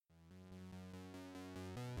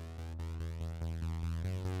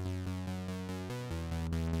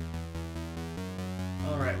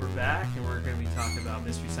back, and we're going to be talking about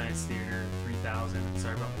Mystery Science Theater 3000.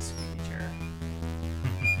 Sorry about my squeaky chair.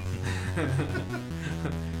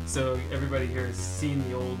 So everybody here has seen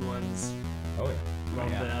the old ones. Oh yeah.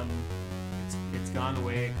 Love them. It's gone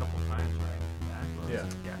away a couple times, right?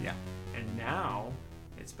 Yeah. And now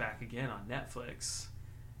it's back again on Netflix.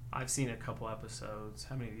 I've seen a couple episodes.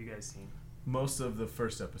 How many have you guys seen? Most of the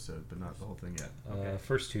first episode, but not the whole thing yet. Okay.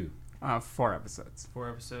 First two. 4 episodes. 4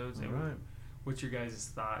 episodes. All And right. what's your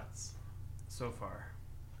guys' thoughts so far?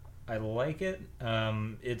 I like it.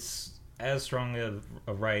 It's as strong of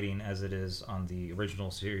a writing as it is on the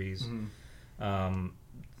original series. Mm-hmm.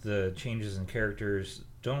 The changes in characters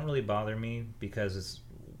don't really bother me because it's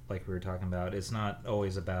like we were talking about. It's not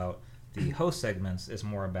always about the host segments. It's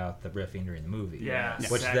more about the riffing during the movie. Yeah, which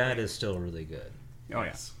exactly. that is still really good. Oh,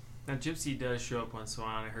 yeah. Now, Gypsy does show up once in a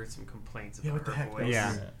while, and I heard some complaints about Yeah, what the her heck? voice.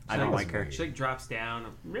 Yeah. I don't like her. She drops down.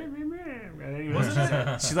 Wasn't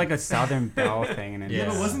it? She's like a Southern Belle thing. And Yeah, Yeah.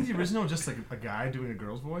 but wasn't the original just like a guy doing a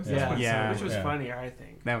girl's voice? Yeah, Yeah. which was Yeah. funnier, I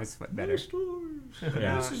think. that was better.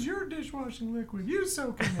 Yeah. This is your dishwashing liquid. You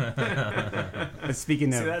soak in it. But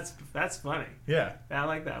speaking See, of... that's funny. Yeah. I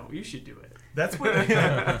like that. You should do it. That's what.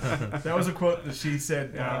 That was a quote that she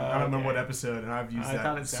said. I don't remember what Okay. episode, and I've used I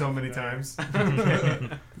thought that it so sounded many familiar.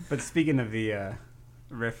 times. But speaking of the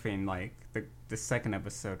riffing, like the second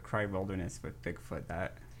episode, Cry Wilderness with Bigfoot,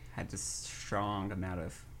 that had just strong amount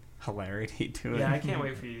of hilarity to it. Yeah, I can't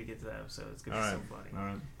wait for you to get to that episode. It's gonna All be right. so funny. All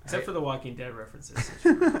right. Except for the Walking Dead references.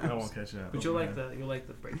 I won't catch that. But you'll like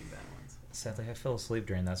the Breaking Bad ones. Sadly, I fell asleep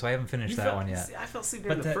during that, so I haven't finished You that fell- one yet. See, I fell asleep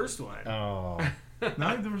during But the that- first one. Oh,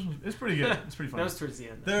 No, it's pretty good. It's pretty That fun. was towards the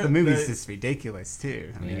end. Though. The movie's just ridiculous,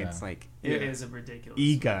 too. I mean, Yeah. it's like It is a ridiculous.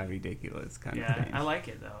 ega ridiculous kind of Yeah, thing. I like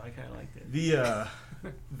it though. I kind of liked it.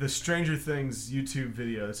 The Stranger Things YouTube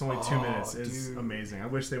video. It's only 2 Oh, minutes. It's dude. amazing. I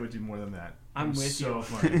wish they would do more than that. I'm It was with so you.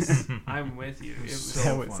 funny. I'm with you. It was So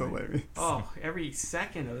that was funny. hilarious. Oh, every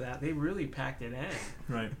second of that, they really packed it in.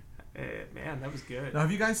 Right. Man, that was good. Now,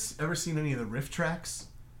 have you guys ever seen any of the riff tracks?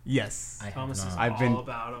 Yes. I have Thomas is not. I've all been-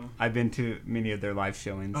 about them. I've been to many of their live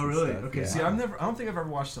showings. Oh, and really? stuff, Okay. yeah. See, I don't think I've ever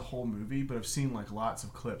watched the whole movie, but I've seen like lots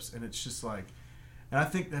of clips, and it's just like, and I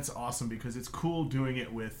think that's awesome because it's cool doing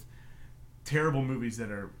it with terrible movies that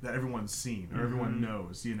everyone's seen or everyone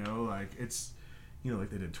knows. You know, like it's, like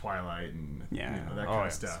they did Twilight and Yeah. that Oh, kind yeah, of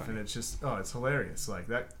it's stuff, funny. and it's just it's hilarious. Like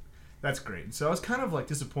that, that's great. And so I was kind of like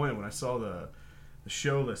disappointed when I saw the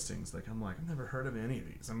show listings. Like I'm like, I've never heard of any of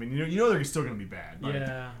these. I mean, you know they're still going to be bad. Like,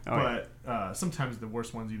 Yeah. Oh, but sometimes the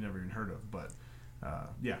worst ones you've never even heard of. But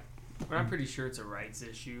yeah. But I'm pretty sure it's a rights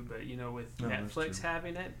issue. But with No, that's Netflix true.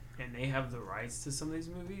 having it, and they have the rights to some of these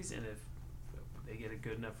movies, and if they get a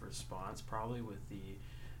good enough response, probably with the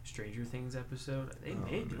Stranger Things episode, they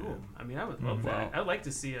may do man. them. I mean, I would love Wow. that. I'd like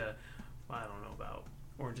to see I don't know about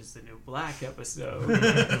Orange is the New Black episode.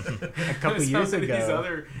 A couple years Some of these ago,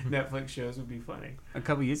 other Netflix shows would be funny.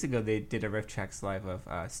 they did a Riff Tracks live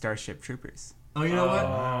of Starship Troopers. Oh, you know what? Oh,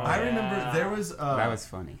 I remember yeah. there was that was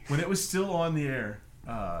funny. when it was still on the air.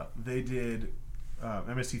 They did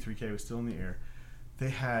MST3K was still in the air. They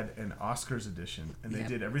had an Oscars edition, and they Yep.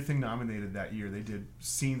 did everything nominated that year. They did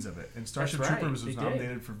scenes of it, and Starship That's right, Troopers they was did.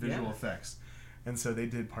 nominated for visual Yeah. effects, and so they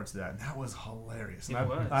did parts of that, and that was hilarious. And It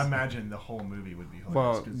was. I imagine the whole movie would be hilarious.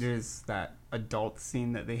 Well, 'cause- there's that adult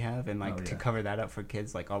scene that they have, and like Oh, to yeah. cover that up for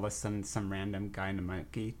kids, like all of a sudden some random guy in a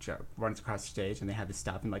monkey runs across the stage, and they had to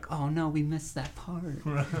stop and like, oh no, we missed that part.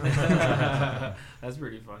 That's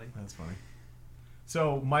pretty funny. That's funny.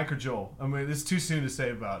 So, Mike or Joel? I mean, it's too soon to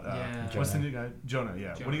say about Yeah. what's the Jonah. new guy? Jonah.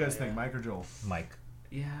 Yeah. What do you guys Jonah, think, yeah. Mike or Joel? Mike.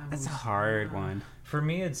 Yeah, That's a was- hard one. For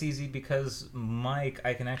me, it's easy because Mike,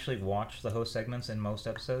 I can actually watch the host segments in most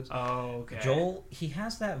episodes. Oh, okay. Joel, he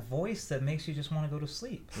has that voice that makes you just want to go to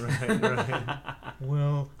sleep. Right.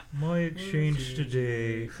 Well, my exchange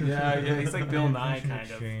today. Yeah, he's like Bill My Nye, vision kind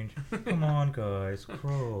of. exchange. Come on, guys,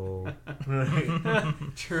 crow. Right.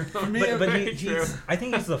 True. me, But Very he's, I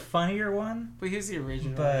think he's the funnier one. But he's the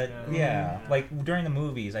original. But you know. yeah, like during the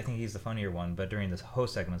movies, I think he's the funnier one. But during the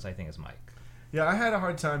host segments, I think it's Mike. Yeah, I had a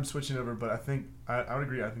hard time switching over, but I think I would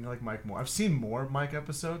agree. I think I like Mike more. I've seen more Mike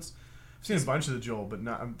episodes. I've seen a bunch of the Joel, but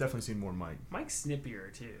I've definitely seen more Mike. Mike's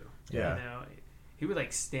snippier too. Yeah. You know, he would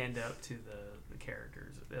like stand up to the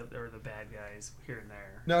characters or the bad guys here and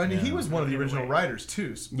there. No, and he Yeah. was one of the In a original way. writers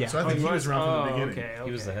too. Yeah. So I think he was around from the beginning. Okay,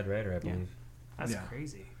 He was the head writer, I believe. That's Yeah.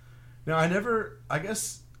 crazy. Now, I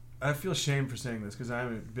guess I feel ashamed for saying this because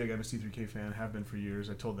I'm a big MST3K fan, have been for years.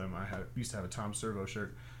 I told them used to have a Tom Servo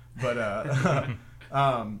shirt. But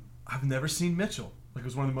I've never seen Mitchell. Like it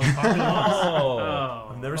was one of the most popular ones.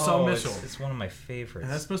 Oh, I never saw Mitchell. It's one of my favorites.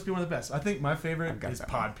 And that's supposed to be one of the best. I think my favorite I've got is that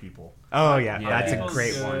Pod People. Oh yeah, Yeah, that's a People's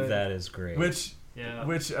great good. one. That is great. Which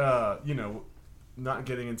Yeah. you know, not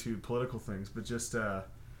getting into political things, but just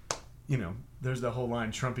you know, there's the whole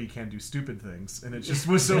line, Trumpy can do stupid things, and it just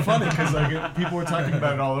was so funny because like people were talking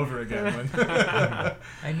about it all over again. When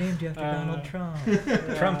I named you after Donald Trump.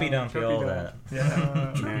 Trumpy don't feel Trumpy that.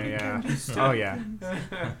 yeah. Oh yeah.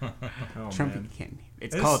 Oh, Trumpy man. kid.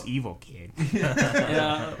 It's It's- called Evil Kid.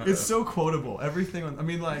 Yeah. It's so quotable. Everything on. I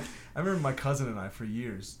mean, like I remember my cousin and I for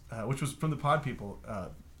years, which was from the Pod People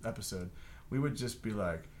episode. We would just be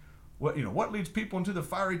like, what leads people into the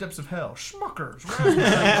fiery depths of hell? Schmuckers,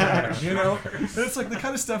 raspberry, you know. And it's like the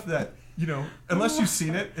kind of stuff that unless you've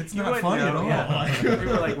seen it, it's You not wouldn't funny know, at all. yeah. Like- People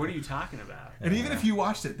were like, "What are you talking about?" and even if you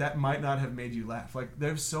watched it, that might not have made you laugh. Like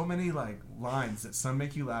there's so many like lines that some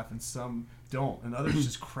make you laugh and some don't, and others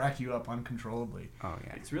just crack you up uncontrollably. Oh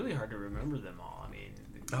yeah. It's really hard to remember them all. I mean,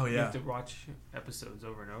 Oh, you yeah. have to watch episodes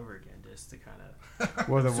over and over again just to kind of.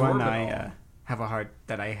 Well, the absorb one it I all. have a heart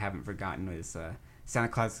that I haven't forgotten was Santa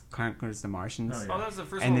Claus Conquers the Martians. Oh, yeah. Oh, that was the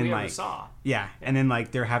first And one then, we ever like- saw. Yeah, and then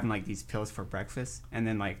like they're having like these pills for breakfast, and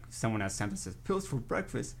then like someone else Santa says, "Pills for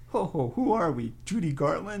breakfast? Ho ho! Who are we? Judy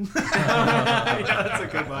Garland?" Yeah, that's a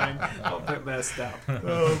good line. All bit messed up.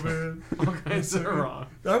 Oh man. All kinds of wrong.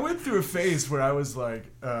 I went through a phase where I was like,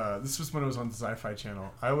 this was when I was on the Sci-Fi Channel.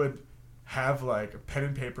 I would have like a pen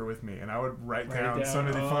and paper with me, and I would write Write it down down. some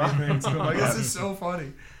of the Oh. funny things. And I'm like, this is so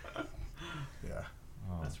funny. Yeah.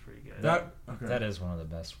 Oh, That's pretty good. That okay. that is one of the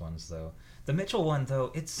best ones, though. The Mitchell one,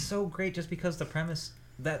 though, it's so great just because the premise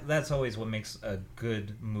that's always what makes a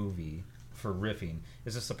good movie for riffing.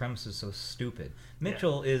 Is just the premise is so stupid.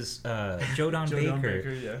 Mitchell is Joe Don Joe Baker, Don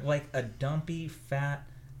Baker, yeah. like a dumpy, fat,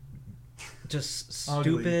 just Ugly.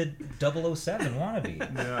 stupid 007 wannabe.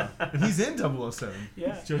 Yeah. And he's in 007.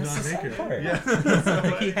 Yeah. Joe That's Don the sad Baker. part.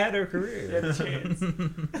 Yeah. He had a career. He had a chance.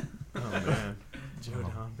 Oh man. Joe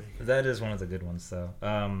Don Baker. That is one of the good ones, though.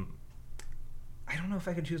 I don't know if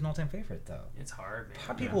I could choose an all-time favorite, though. It's hard, man.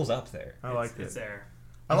 Pod People's up there. I liked It's it. there.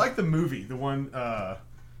 I like the movie. The one.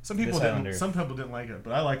 Some people This Island didn't. Earth. Some people didn't like it,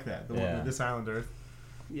 but I like that. The Yeah. one, This Island Earth.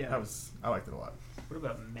 Yeah. I liked it a lot. What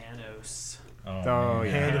about Manos? Oh, man.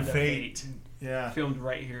 yeah. Hand Hand of of Fate. Yeah. Filmed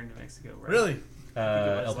right here in New Mexico, right? Really?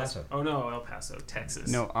 El Paso. Oh no, El Paso, Texas.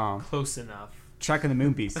 No, Close enough. Truck and the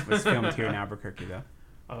Moon Beast was filmed here in Albuquerque, though.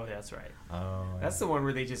 Oh, that's right. Oh, That's the one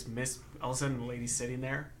where they just miss. All of a sudden, the lady's sitting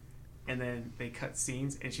there, and then they cut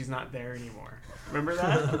scenes, and she's not there anymore. Remember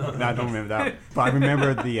that? No, I don't remember that, but I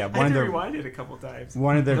remember the I one had of to the rewind it a couple times.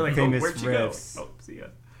 one of They're their like, famous where'd you riffs. go? Oh, see ya.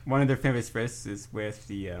 One of their famous riffs is with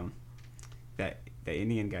the the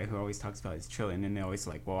Indian guy who always talks about his chili, and then they're always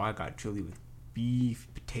like, "Well, I got chili with beef,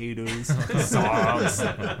 potatoes, sauce."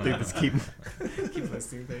 They just keep. Keep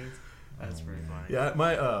listing things. That's pretty funny.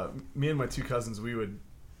 Yeah, me and my two cousins, we would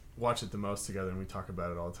watch it the most together, and we talk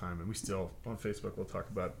about it all the time. And we still on Facebook we'll talk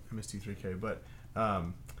about MST3K. But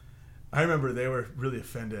I remember they were really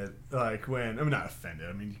offended, like not offended.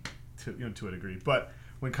 I mean, to a degree, but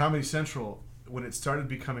when Comedy Central, when it started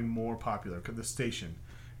becoming more popular, the station,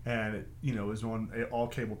 and it was on all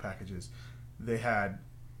cable packages,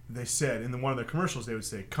 they said in one of their commercials they would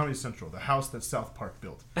say Comedy Central, the house that South Park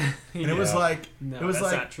built, and it was like No, it was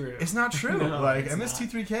that's like not true. it's not true. No, like it's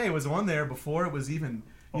MST3K was on there before it was even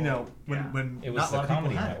when It was not a the lot of Comedy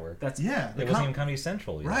people had Network. That's Yeah, It wasn't even Comedy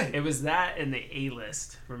Central. Yet. right. It was that and the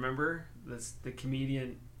A-list. Remember? That's the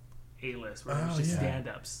comedian A-list where it was Oh, just yeah.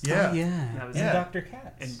 stand-ups. Yeah. Oh, yeah. That was And Yeah. Dr.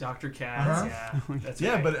 Katz. And Dr. Katz, Uh-huh. yeah. That's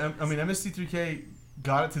Yeah, right. but I mean MST3K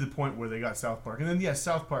got it to the point where they got South Park, and then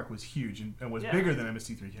South Park was huge and was Yeah. bigger than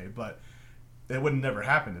MST3K, but that would never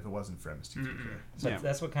happen if it wasn't for MST3K. Mm-mm. But Yeah.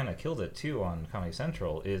 that's what kind of killed it too on Comedy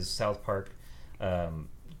Central. Is South Park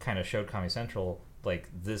kind of showed Comedy Central like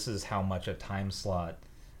this is how much a time slot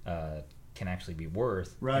can actually be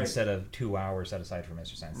worth Right. instead of 2 hours set aside for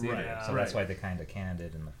Mr. Science Theater. Right, So that's right. why they kind of canned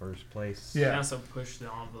it in the first place. Yeah. They also pushed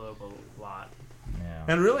the envelope a lot. Yeah.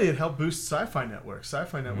 And really, it helped boost Sci-Fi Network.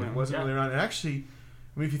 Sci-Fi Network Mhm. wasn't Yeah. really around. And actually,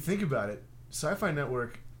 I mean, if you think about it, Sci-Fi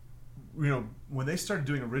Network, when they started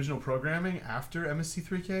doing original programming after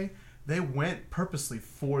MST3K, they went purposely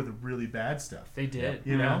for the really bad stuff. They did.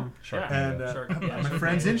 You know? Sharknado. And Yeah, my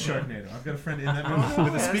friend's in Sharknado. I've got a friend in that movie Oh,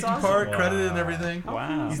 with a that's speaking awesome. part, Wow. credited and everything. How Wow.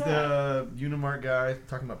 cool is He's that? the Unimart guy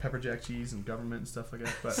talking about pepper jack cheese and government and stuff like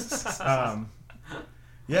that. But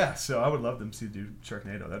yeah, so I would love them to do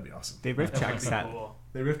Sharknado. That'd be awesome. They riff That would tracks be that. cool.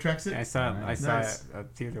 They riff tracks it. I saw Nice. it at a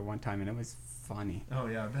theater one time, and it was funny. Oh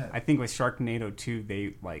yeah, I bet. I think with Sharknado 2,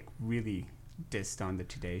 they like really dissed on the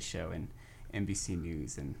Today Show and NBC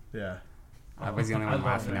News, and Yeah. I was the only one love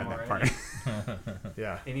laughing them at that already. part.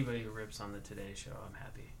 Yeah. Anybody who rips on the Today Show, I'm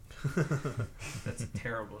happy. That's a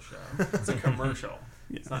terrible show. It's a commercial.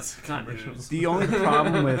 It's not news. The only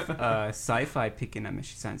problem with sci-fi picking up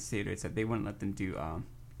Mystery Science Theater is that they wouldn't let them do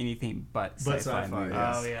anything but sci-fi sci-fi, movies.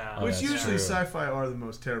 yeah. Oh yeah. Oh, Which that's usually true. sci-fi are the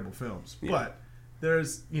most terrible films, Yeah. but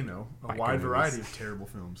there's a Biker wide movies. variety of terrible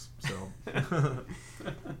films. So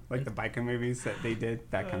Like the biker movies that they did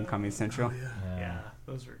back on Comedy Central. Yeah,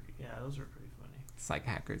 those were pretty funny. Psych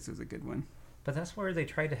Hackers was a good one. But that's where they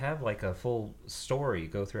tried to have like a full story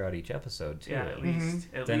go throughout each episode too. Yeah, at least.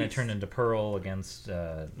 Then it turned into Pearl against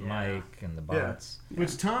Mike and the Yeah. bots.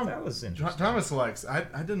 which That was interesting. Thomas likes.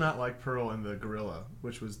 I did not like Pearl and the Gorilla,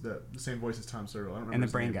 which was the same voice as Tom Servo. I don't remember And the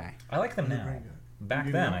his Brain name. Guy. I like them The now. Brain Guy. Back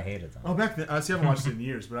You then, know? I hated them. Oh, back then. I haven't watched it in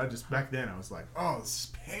years, but back then I was like, oh, this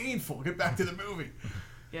is painful. Get back to the movie.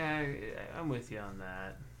 Yeah, I'm with you on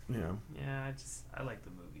that. Yeah. Yeah, I like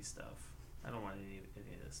the movie stuff. I don't want any of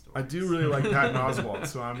the stories. I do really like Patton Oswalt,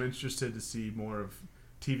 so I'm interested to see more of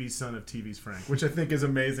TV's son of TV's Frank, which I think is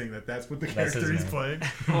amazing that's what the That's character his he's name.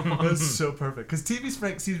 playing. That's so perfect. Because TV's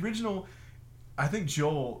Frank, see, I think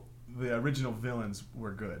Joel, the original villains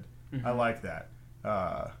were good. Mhm. I like that.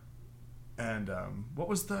 What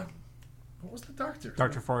was the doctor?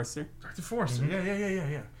 Dr. Forrester. Dr. Forrester.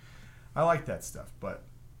 Mhm. Yeah. I like that stuff, but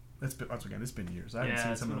once again, it's been years. I haven't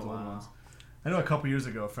seen it's some of been those a old while. ones. I know a couple years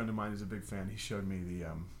ago, a friend of mine who's a big fan. He showed me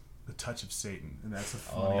the Touch of Satan, and that's a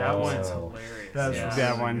funny. That Oh. one's hilarious. That's yeah. really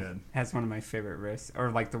That one good. has one of my favorite riffs,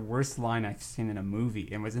 or like the worst line I've seen in a movie,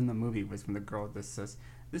 and was in the movie was when the girl just says,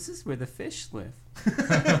 "This is where the fish live,"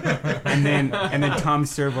 and then Tom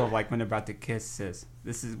Servo, like when they're about to kiss, says,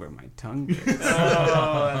 "This is where my tongue is."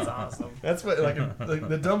 Oh, that's awesome. That's what like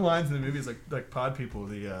the dumb lines in the movie is like pod people.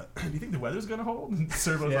 Do you think the weather's gonna hold? And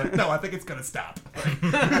Servo's like, no, I think it's gonna stop.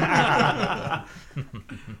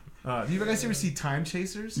 Do you guys ever see Time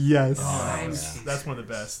Chasers? Yes. Oh, Time that's Chasers. one of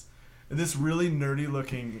the best. And this really nerdy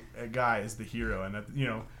looking guy is the hero, and at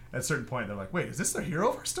a certain point they're like, wait, is this the hero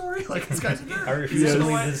of our story? Like this guy's a nerd. I refuse Yes. to You know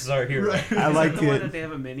believe what? this is our hero. Right. I Is like that the one it. that they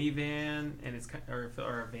have a minivan and it's or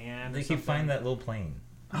a van? They or keep something? finding that little plane.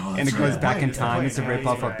 Oh, And it that's goes right. back in It's the time. plane. It's a Yeah,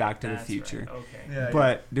 rip-off yeah. of Back to the That's Future. right. Okay. Yeah,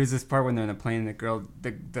 But there's this part when they're in the plane and the girl,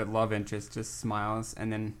 the love interest just smiles,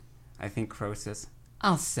 and then I think Crow says,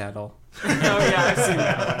 "I'll settle." Oh yeah, I've seen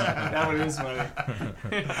that one. That one is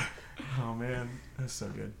funny. Oh man, that's so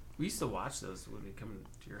good. We used to watch those when we come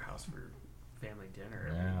to your house for family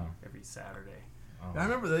dinner Yeah. every Saturday. Oh. I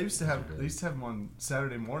remember they used to Those are have good. them on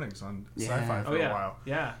Saturday mornings on Yeah. Sci-Fi for Oh a yeah, while.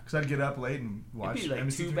 yeah. Because I'd get up late and watch. It'd be like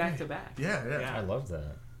NBC3. two back to back. Yeah. Yeah. I love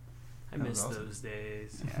that. I That was miss awesome. those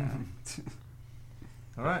days. Yeah.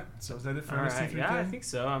 All right, so is that it for All NBC3? right, yeah, I think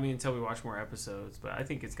so. I mean, until we watch more episodes, but I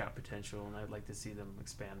think it's got potential, and I'd like to see them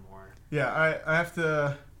expand more. Yeah, I have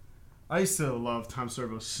to. I used to love Tom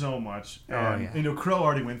Servo so much. Oh, And, yeah. Crow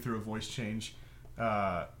already went through a voice change.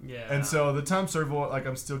 Yeah. And so the Tom Servo, like,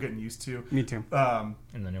 I'm still getting used to. Me too.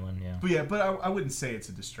 In the new one, yeah. But I wouldn't say it's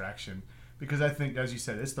a distraction because I think, as you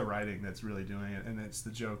said, it's the writing that's really doing it, and it's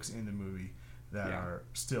the jokes in the movie that Yeah. are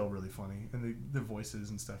still really funny, and the voices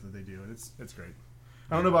and stuff that they do, and it's great.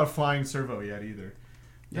 I don't know about Flying Servo yet either.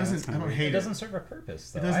 Yeah, that's I kinda don't weird. hate It it. doesn't serve a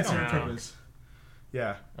purpose, though. It doesn't I don't serve a know. purpose.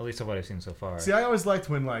 Yeah. At least of what I've seen so far. See, I always liked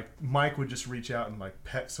when like Mike would just reach out and like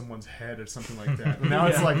pet someone's head or something like that. But now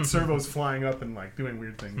it's Yeah. like Servo's flying up and like doing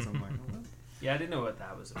weird things. I'm like, oh, what? Yeah, I didn't know what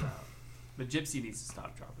that was about. But Gypsy needs to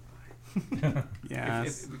stop dropping by. Yeah.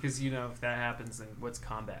 Because, if that happens, then what's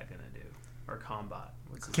Combat going to do? Or Combot?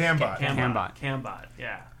 What's his Cambot. Cambot. Cambot,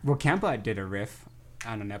 yeah. Well, Cambot did a riff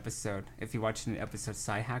on an episode. If you watch an episode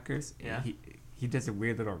Psy Hackers, Yeah. he does a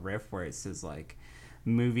weird little riff where it says like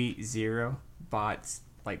movie 0 bots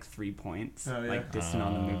like 3 points, Oh, yeah. like dissing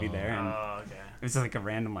on the movie there, and Oh, okay. it was like a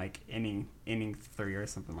random like inning 3 or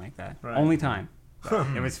something like that. Right. Only time. But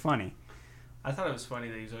it was funny. I thought it was funny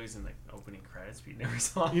that he was always in the opening credits, but you never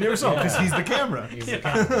saw him. You never saw because Yeah. he's the camera. He's Yeah. the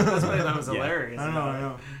camera. That's why that was Yeah. hilarious. I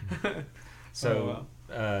know. So,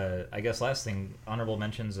 I guess last thing, honorable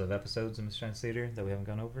mentions of episodes in Mr. Science Theater that we haven't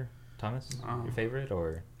gone over. Thomas, your favorite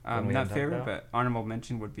or one we Not haven't talked favorite, about? but honorable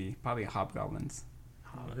mention would be probably Hobgoblins.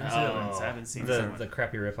 I haven't seen the someone. the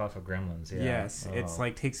crappy riff off of Gremlins. Yeah. Yes, it's Oh.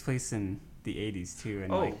 like takes place in the 80s too,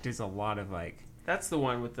 and Oh. like there's a lot of like That's the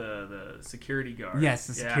one with the security guard. Yes,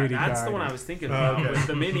 the security That's the guard. one I was thinking Oh, about okay. with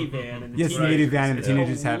the minivan and the yes, the teenagers. minivan and the It's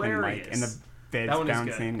teenagers having like hilarious. and the beds That one is good.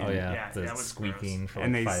 bouncing. Oh and yeah, Yeah, the that was squeaking for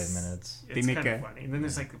And like they 5 s- minutes. It's They make kind of a- funny. And then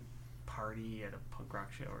there's like a party at a punk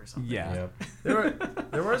rock show or something. Yeah.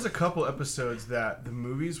 Yep. There was a couple episodes that the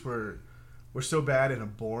movies were so bad in a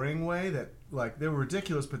boring way that like they were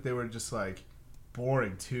ridiculous, but they were just like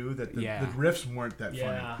boring too. That the Yeah. riffs weren't that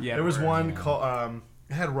Yeah. funny. Yeah, there was they were. one Yeah. called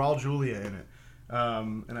it had Raul Julia in it,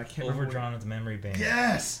 and I can't remember. Overdrawn at the memory bank.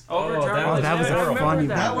 Yes. Overdrive. that was I a remember funny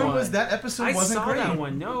That one one. was that episode I wasn't saw great. that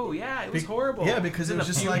one. No, yeah, it was horrible. Yeah, because It's it in was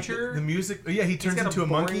the just like future. the music. Yeah, he He's turns got into a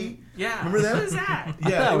boring- monkey. Yeah. Remember that? What is that?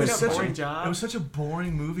 Yeah, it was He's got such a boring a job. it was such a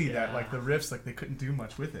boring movie that Yeah. like the riffs like they couldn't do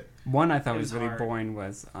much with it. One I thought It was was really hard. boring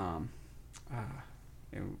was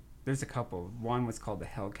there's a couple. One was called the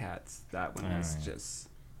Hellcats. That one was Alright. just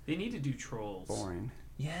They need to do Trolls. boring.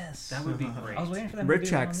 Yes. That would be great. I was waiting for that Rip movie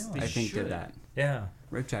to come Tracks, on I the think, should. did that. Yeah.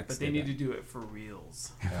 Rip Tracks But they did need that. to do it for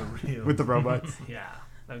reals. For real. With the robots. Yeah,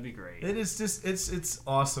 that'd be great. It is just it's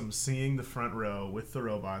awesome seeing the front row with the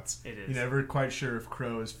robots. It is. You're never quite sure if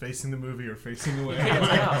Crow is facing the movie or facing away. Can't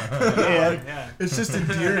tell. Yeah. Yeah. It's just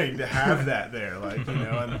endearing to have that there, like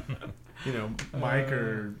and Mike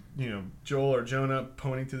or Joel or Jonah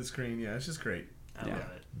pointing to the screen. Yeah, it's just great. I Yeah.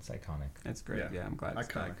 love it. It's iconic. That's great. Yeah, I'm glad it's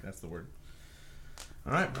Iconic. back. That's the word.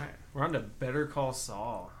 All right. All right, we're on to Better Call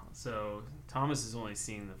Saul. So Thomas has only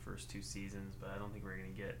seen the first 2 seasons, but I don't think we're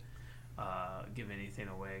gonna give anything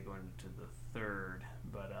away going into the third.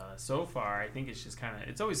 But so far, I think it's just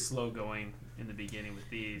it's always slow going in the beginning with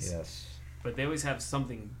these. Yes. But they always have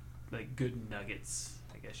something like good nuggets,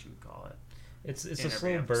 I guess you would call it. It's in a every slow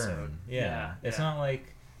episode. burn. Yeah. It's yeah. not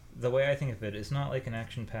like the way I think of it. It's not like an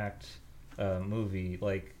action-packed movie.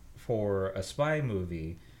 Like for a spy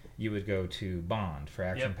movie, you would go to Bond for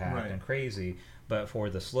action-packed right. and crazy. But for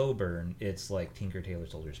the slow burn, it's like Tinker Tailor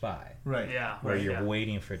Soldier Spy, Right. Yeah, where right, you're yeah.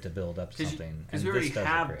 waiting for it to build up to something. Because and we already this does it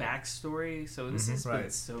have great. backstory, so this has been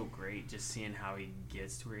Right. so great just seeing how he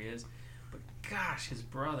gets to where he is. But gosh, his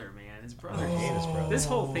brother, man, his brother. I hate his brother. This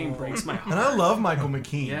whole thing breaks my heart. And I love Michael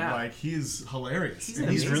McKean. Yeah. Like he's hilarious. He's And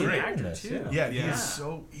an he's amazing really actor Yes, too. yeah. Yeah, Yeah. he's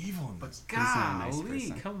so evil in But this. He's not a nice golly,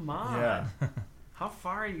 person. come on. Yeah. How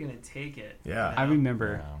far are you gonna take it? Yeah. I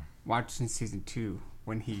remember Wow. watching season 2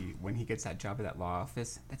 when he gets that job at that law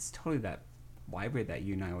office. That's totally that library that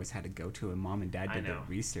you and I always had to go to, and Mom and Dad I did the know.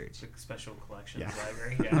 research. It's a special collections Yeah.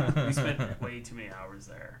 library. Yeah, we spent way too many hours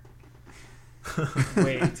there.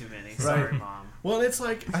 Way too many. Sorry, Mom. Well, it's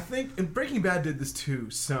like I think and Breaking Bad did this too,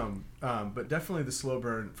 but definitely the slow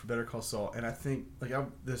burn for Better Call Saul. And I think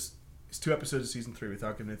it's 2 episodes of season 3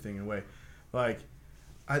 without giving anything away. Like,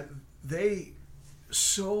 they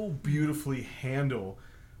so beautifully handle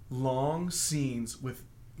long scenes with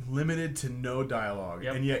limited to no dialogue,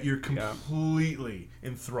 Yep. and yet you're completely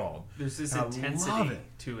enthralled. There's this I intensity love it.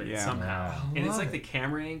 to it Yeah. somehow, Yeah. and it's Love like it. the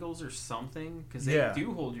camera angles or something because they Yeah.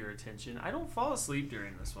 do hold your attention. I don't fall asleep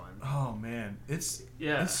during this one. Oh man, it's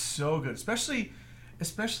Yeah. so good, especially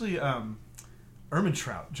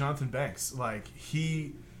Trout, Jonathan Banks. Like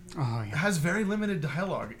he Oh yeah. has very limited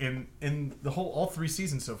dialogue in the whole all 3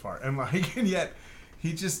 seasons so far, and like and yet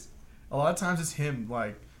he just a lot of times it's him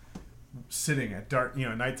like sitting at dark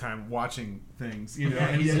nighttime watching things Yeah,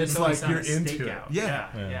 and he's yet just it's always like on you're a into it. stakeout. Yeah.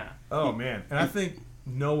 Yeah. Oh man, and I think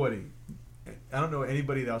I don't know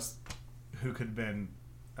anybody else who could have been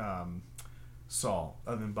Saul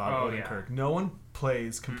other than Bob Oh, Odenkirk. yeah. No one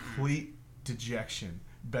plays complete dejection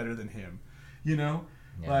better than him. Yeah.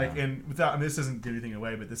 Like, and without, this doesn't give anything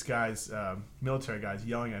away, but this guy's military guy's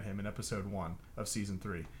yelling at him in episode 1 of season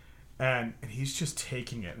 3, and he's just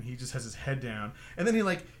taking it, and he just has his head down, and then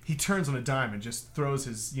he turns on a dime and just throws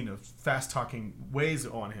his fast talking ways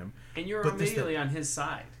on him. And you're But this- immediately on his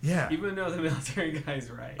side. Yeah. Even though the military guy's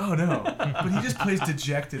right. Oh no! But he just plays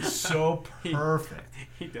dejected so perfect,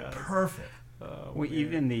 He does. perfect. Oh, Well, man.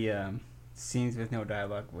 even the scenes with no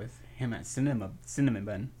dialogue with him at Cinnamon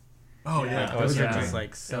Bun. Oh Yeah. yeah, Like, those those are are great. just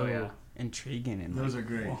like so Oh, yeah. intriguing and Those like, are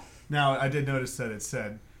great. whoa. Now, I did notice that it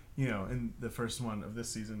said, in the first one of this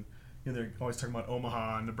season, they're always talking about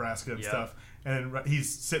Omaha and Nebraska and Yep. stuff, and then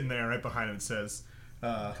he's sitting there right behind him. It says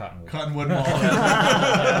Cottonwood. Mall.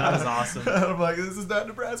 that was awesome. I'm like, this is not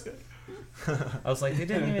Nebraska. I was like, they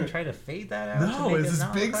didn't even try to fade that out. to No, make it's it this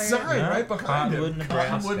not big look like sign it. right behind Cottonwood, him.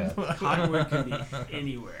 Nebraska. Cottonwood could be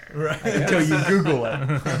anywhere. Right. Until you Google it.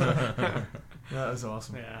 That was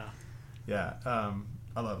awesome. Yeah. Yeah,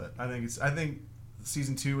 I love it. I think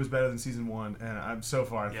season 2 was better than season 1, and I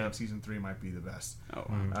think Yep. season 3 might be the best. Oh,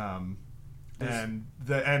 And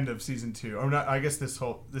the end of season 2, or not? I guess this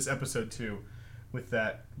episode 2, with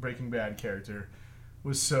that Breaking Bad character,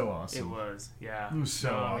 was so awesome. It was, yeah. It was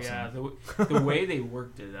so awesome. Yeah, the way they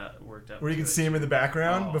worked up. Where you to can it. see him in the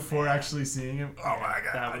background Oh, before man. actually seeing him. Oh my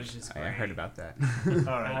god! That was just great. I heard about that.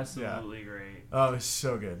 All right, Absolutely great. Yeah. Oh, it's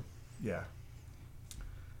so good. Yeah.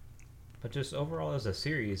 But just overall as a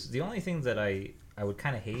series, the only thing that I would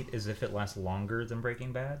kind of hate is if it lasts longer than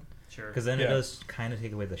Breaking Bad. Sure. Because then Yeah. it does kind of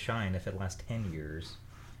take away the shine if it lasts 10 years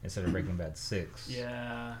instead of Breaking Bad 6.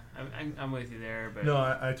 Yeah, I'm with you there, but No,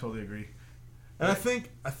 I totally agree. And I think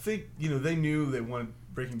they knew they wanted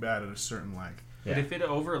Breaking Bad at a certain length. But Yeah. if it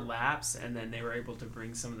overlaps and then they were able to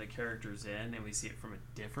bring some of the characters in and we see it from a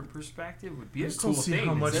different perspective, would be I a just don't cool see thing.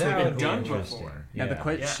 how much It's they never could been do. done Interesting. before. Now the Yeah.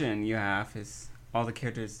 question you have is all the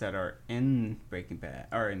characters that are in Breaking Bad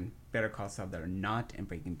or in Better Call Saul that are not in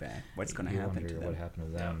Breaking Bad. What's going to You happen wonder to them? what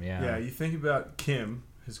happened to them. Yeah, Yeah. you think about Kim,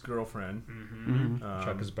 his girlfriend. Mm-hmm.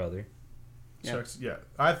 Chuck, his brother. Yeah. Chuck's. Yeah,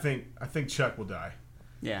 I think Chuck will die.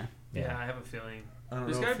 Yeah. Yeah, I have a feeling. I don't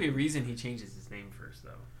There's know got to if- be a reason he changes his name first,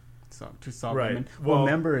 though. So to Saul Right. Goodman. Well- Well,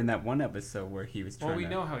 remember in that one episode where he was trying Well, we to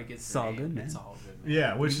know how he gets the Saul name. Goodman. It's all good. Man.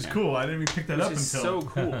 Yeah, which is Yeah. cool. I didn't even pick that Which up is until so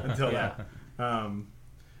cool. until yeah. that.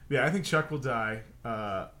 Yeah, I think Chuck will die.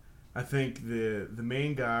 I think the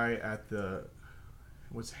main guy at the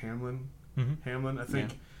what's Hamlin? Mhm. Hamlin. I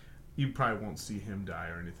think you probably won't see him die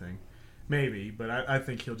or anything. Maybe, but I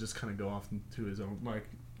think he'll just kind of go off into his own. Like,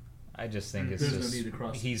 I just think it's There's no just need to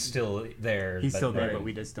cross- he's still there. He's still there, Right. but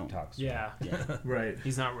we just don't. talks. Yeah. Yeah. right.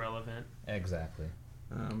 He's not relevant. Exactly.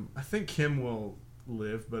 I think Kim will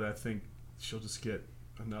live, but I think she'll just get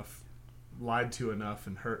lied to enough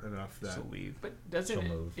and hurt enough that. She'll leave. But doesn't She'll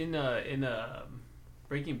move. in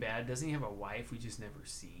Breaking Bad, doesn't he have a wife we just never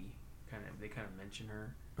see? They kind of mention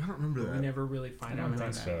her. I don't remember But we that. never really find I out don't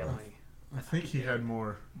about think that so. family. I think he had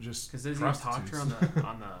more just Because does he talk to her on prostitutes. the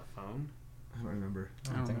phone? I don't remember.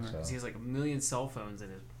 I don't think remember. so. 'Cause he has like a million cell phones in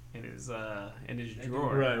his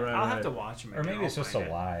drawer. Right, I'll have right. to watch him. Or again. maybe it's I'll just a find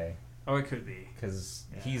it. lie Oh, it could be. because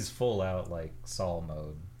Yeah. he's full out like Saul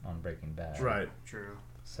mode on Breaking Bad. Right. True.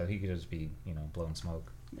 So he could just be blowing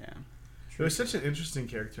smoke. Yeah. It was such an interesting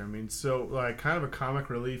character. I mean, so like kind of a comic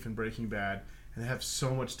relief in Breaking Bad, and they have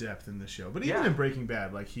so much depth in this show. But even Yeah. in Breaking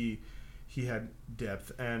Bad, like he had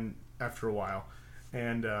depth, and after a while,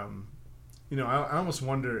 and I almost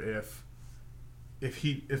wonder if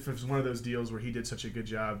it was one of those deals where he did such a good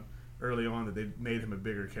job early on that they made him a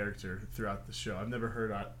bigger character throughout the show. I've never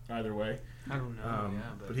heard either way. I don't know.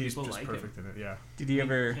 But he's people just like perfect him. in it. Yeah. Did you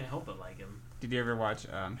ever Can't help but like him. watch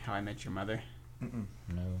How I Met Your Mother? Mm-mm.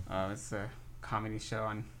 No. It's a comedy show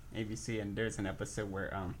on ABC, and there's an episode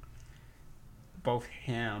where both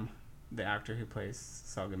him, the actor who plays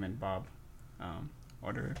Saul Goodman, Bob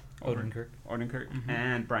Odenkirk. Mhm.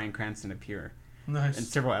 and Bryan Cranston appear Nice. in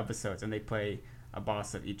several episodes, and they play a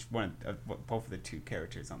boss of each one of both of the two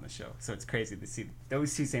characters on the show. So it's crazy to see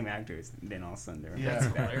those two same actors, and then all of a sudden they're Yeah. That's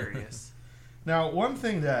hilarious. Now, one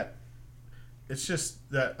thing that it's just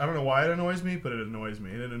that I don't know why it annoys me, but it annoys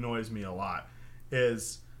me, and it annoys me a lot,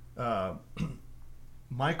 is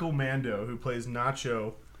Michael Mando, who plays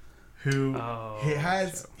Nacho, who Oh,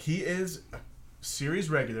 he is a series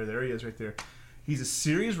regular. There he is, right there. He's a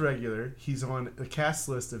series regular. He's on the cast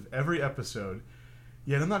list of every episode.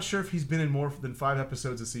 Yet I'm not sure if he's been in more than 5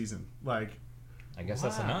 episodes a season. Like, I guess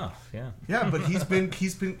that's Wow. enough. Yeah. yeah, but he's been.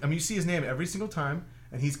 I mean, you see his name every single time,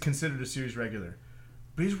 and he's considered a series regular.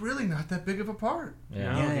 But he's really not that big of a part.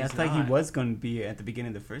 Yeah. No, yeah, I he's thought not. he was going to be at the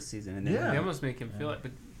beginning of the first season, and then Yeah. They almost make him feel like.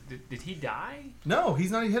 But did he die? No, he's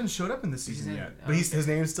not. He hasn't showed up in this He's season in- yet. oh, But okay. his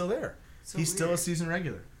name's still there. So he's still a weird. season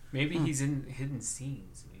regular. Maybe he's in hidden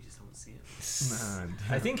scenes and we just don't see him.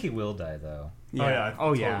 I think he will die though. yeah,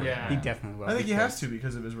 oh yeah, totally. Yeah. he definitely will. I think he because- has to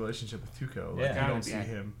because of his relationship with Tuco. Like, Yeah. you don't see Yeah.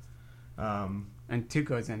 him. And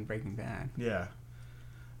Tuco's in Breaking Bad. Yeah.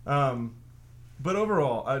 But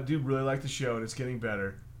overall, I do really like the show, and it's getting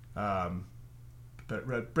better.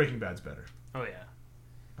 But Breaking Bad's better, Oh yeah.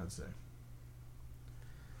 I'd say.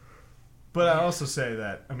 But I also say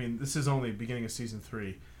that, I mean, this is only beginning of season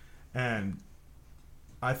 3, and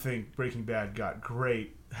I think Breaking Bad got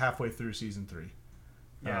great halfway through season 3.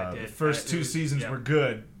 Yeah, it The did. first It 2 was- seasons yeah. were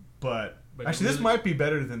good, but But actually, it this really- might be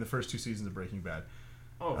better than the first 2 seasons of Breaking Bad.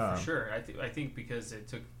 Oh, for Um, sure. I think because it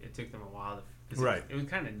took them a while to. 'cause Right. It was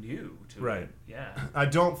kind of new to Right. it. Yeah. I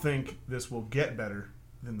don't think this will get better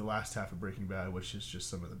than the last half of Breaking Bad, which is just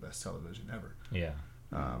some of the best television ever. Yeah.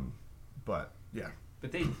 But yeah,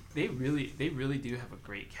 But they really do have a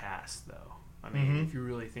great cast though. I mean, Mhm. if you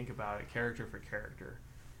really think about it, character for character.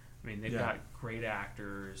 I mean, they've Yeah. got great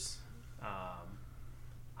actors.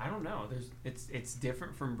 I don't know. It's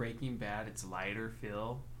different from Breaking Bad. It's lighter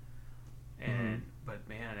feel. And but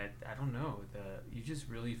man, I don't know. You just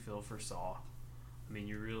really feel for Saul. I mean,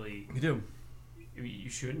 you really you do you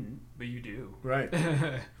shouldn't, but you do. right. Which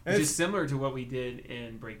it's- is similar to what we did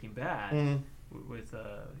in Breaking Bad Mhm. with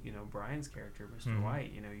Brian's character, Mr. Mhm.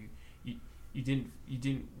 White. You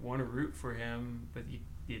didn't want to root for him, but you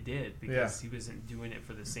did because he wasn't doing it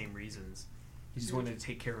for the same reasons. He just wanted to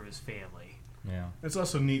take care of his family. Yeah. It's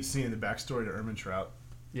also neat seeing the backstory to Ermintrout.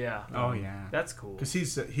 Yeah. Oh yeah, That's cool. Because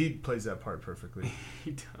he plays that part perfectly.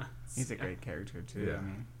 He does. he's a great character too. Yeah. I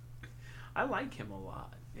mean, I like him a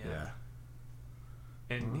lot. Yeah. Yeah.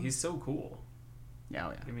 And he's so cool. yeah,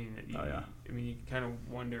 oh, yeah. I mean, you, Oh, yeah. I mean, you kind of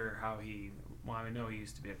wonder how he. Well, I know he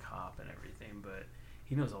used to be a cop and everything, but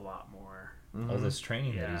he knows a lot more. All this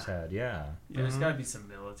training that Yeah. he's had, yeah. Yeah, there's got to be some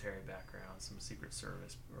military background, some Secret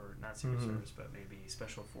Service, or not Secret Mhm. Service, but maybe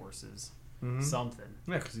Special Forces, Mhm. something.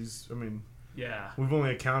 Yeah, because he's. I mean, Yeah. we've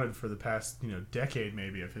only accounted for the past decade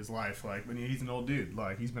maybe of his life. Like when he's an old dude.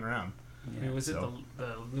 Like he's been around. I mean, was it so-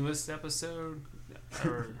 the newest episode,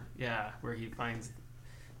 or yeah, where he finds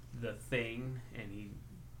the thing and he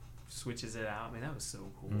switches it out? I mean, that was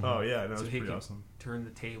so cool. Mhm. Oh yeah, that So was he pretty can awesome. turn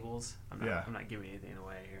the tables. Yeah. I'm not giving anything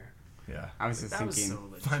away here. Yeah. I was just That was thinking. so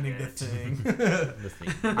legit. Finding the thing. The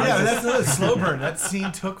thing. Yeah, that's another slow burn. That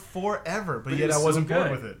scene took forever, but But yet it I was wasn't so bored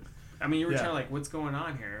good. with it. I mean, you were Yeah. trying to like, what's going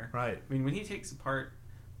on here? Right. I mean, when he takes apart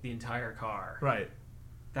the entire car, Right.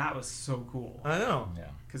 that was so cool. I know. Yeah.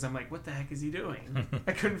 Because I'm like, what the heck is he doing?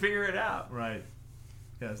 I couldn't figure it out. Right.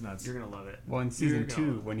 Yeah, it's nuts. You're gonna love it. Well, in You're season gonna 2,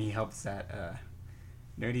 love it. when he helps that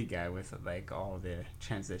nerdy guy with like all the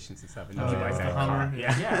transitions and stuff, and Oh, he yeah. buys that Hummer. car.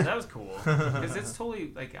 Yeah. Yeah, that was cool. Because it's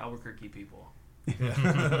totally like Albuquerque people.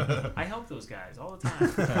 Yeah. I help those guys all the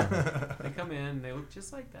time. They come in, they look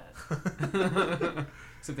just like that.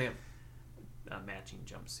 Except they have matching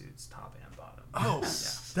jumpsuits, top and bottom. Oh,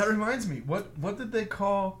 that reminds me. What did they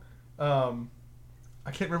call? I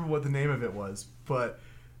can't remember what the name of it was, but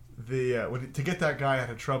to get that guy out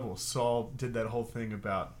of trouble, Saul did that whole thing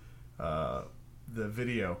about the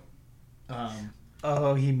video.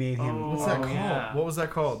 Oh, he made him. What's that Oh, called? yeah. What was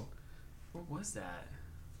that called? What was that?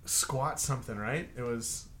 Squat something, right? It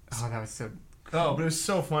was. Oh, that was so. Oh, but it was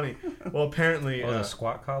so funny. Well, apparently. Oh, the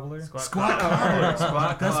squat cobbler? Squat cobbler.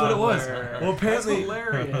 Squat That's what it was. cobbler. Well, apparently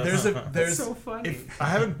That's hilarious. there's so funny.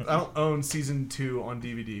 I don't own season 2 on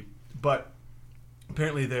DVD, but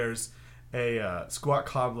apparently there's a squat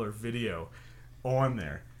cobbler video on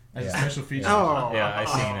there as a Yeah. special feature. Oh. Yeah, I've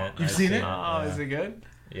seen it. You've I've seen it? Yeah. Is it good?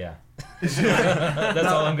 Yeah. That's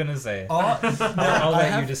all I'm gonna say. I'll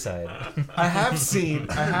let you decide. I have seen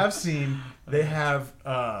they have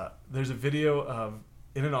there's a video of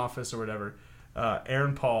in an office or whatever,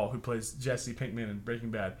 Aaron Paul, who plays Jesse Pinkman in Breaking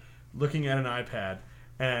Bad, looking at an iPad,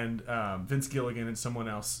 and Vince Gilligan and someone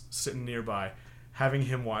else sitting nearby having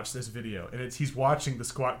him watch this video, and he's watching the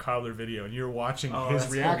squat cobbler video, and you're watching his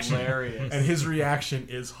that's reaction, hilarious. and his reaction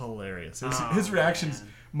is hilarious. His Oh, reactions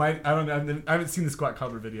man. I don't know. I haven't seen the squat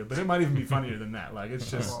cobbler video, but it might even be funnier than that. Like it's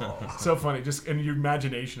just so funny, just in your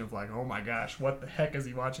imagination of like, oh my gosh, what the heck is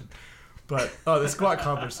he watching? But the squat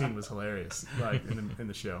cobbler scene was hilarious, like in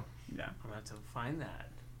the show. Yeah. I'm gonna have to find that.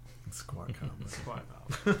 Squat cobbler. Squat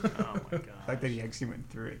cobbler. Oh my god. I like that he actually went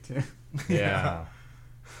through it too. Yeah.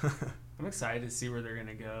 I'm excited to see where they're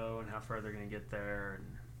gonna go and how far they're gonna get there and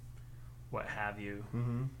what have you.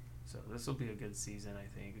 Mm-hmm. So this will be a good season, I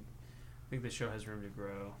think. I think the show has room to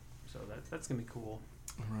grow, so that's gonna be cool.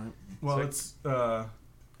 All right. Well, So- let's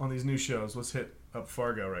on these new shows. Let's hit up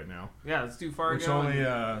Fargo right now. Yeah, let's do Fargo. Which only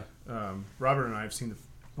and- Robert and I have seen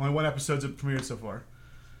only one episode's premiered so far.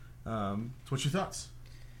 So what's your thoughts?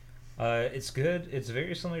 It's good. It's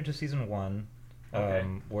very similar to season 1, Okay.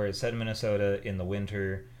 where it's set in Minnesota in the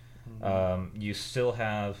winter. You still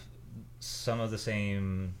have some of the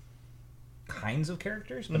same kinds of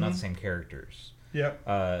characters, but not Mhm. the same characters. Yep.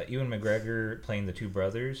 Ewan McGregor playing the two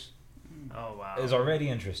brothers Oh wow. is already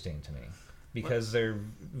interesting to me because they're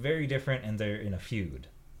very different and they're in a feud.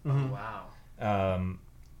 Oh wow. And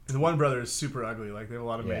the one brother is super ugly. Like they have a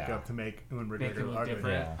lot of Yeah. makeup to make Ewan Make it McGregor look ugly.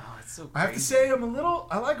 different. Yeah. Oh, it's so crazy. I have to say,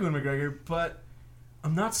 I like Ewan McGregor, but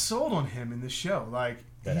I'm not sold on him in this show. Like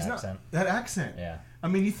That he's accent. not that accent. Yeah. I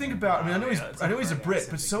mean, you think about. I mean, I know Oh, yeah, it's I know a he's a hard Brit,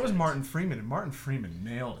 accent but to so is get. Martin Freeman, and Martin Freeman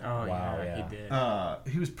nailed it. Oh Wow, yeah, yeah. he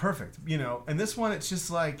did. He was perfect, and this one, it's just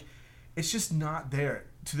like, it's just not there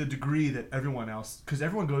to the degree that everyone else, because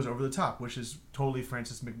everyone goes over the top, which is totally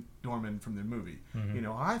Frances McDormand from the movie.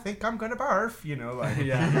 Mhm. I think I'm gonna barf. Like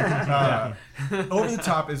Yeah. over the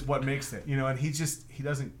top is what makes it. And he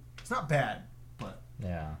doesn't. It's not bad, but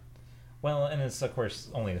Yeah. Well, and it's of course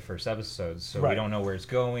only the first episode, so we Right. don't know where it's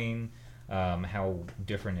going, how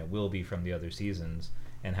different it will be from the other seasons,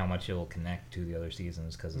 and how much it'll connect to the other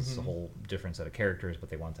seasons because it's a whole different set of characters, but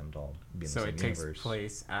they want them to all be in So the it same takes universe.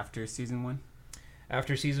 place after season 1.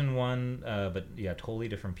 After season 1, but yeah, totally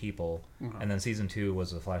different people. Okay. And then season 2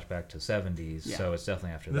 was a flashback to 70s, Yeah. so it's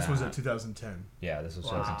definitely after this that. was at 2010. Yeah, this was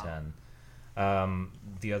Wow. 2010.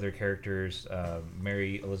 The other characters,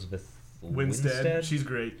 Mary Elizabeth Winstead, she's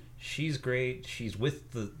great. She's great. She's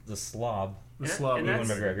with the slob The And slug. and Ewan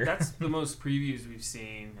that's, McGregor. that's the most previews we've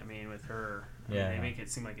seen. I mean, with her, I mean, Yeah. they make it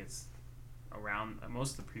seem like it's around.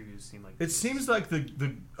 Most of the previews seem like It seems like the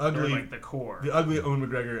they're ugly like the core. the ugly Owen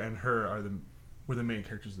McGregor and her were the main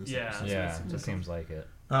characters of this Yeah. episode. Yeah, That's what it it seems like it.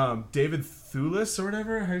 David Thewlis or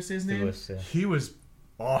whatever, how do you say his name? Thewlis, yeah. He was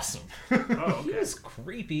awesome. Oh, He okay. was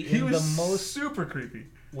creepy He in was the most, super creepy.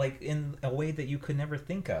 like, in a way that you could never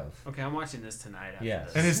think of. Okay, I'm watching this tonight. After Yes.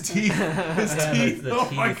 this. And his teeth, his Yeah, teeth. the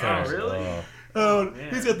Oh my teeth god! are- really? oh. Oh,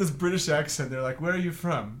 man. he's got this British accent. They're like, "Where are you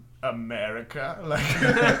from?" America. Like,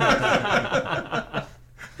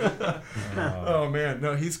 oh man,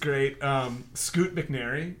 no, he's great. Scoot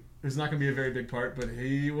McNairy is not going to be a very big part, but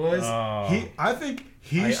he was. Oh. I think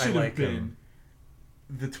he I should like have been him.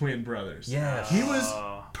 the twin brothers. Yes. he was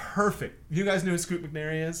Oh. perfect. You guys know who Scoot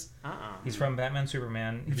McNairy is? He's from Batman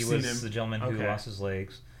Superman. You've He seen was him. the gentleman who Okay. lost his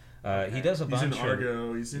legs. Okay. He does a He's bunch in of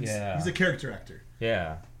Argo. He's Yeah. he's a character actor.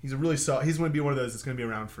 yeah. He's a really solid. He's going to be one of those that's going to be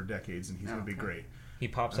around for decades, and he's going to be Okay. great. He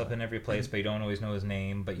pops up in every place, but you don't always know his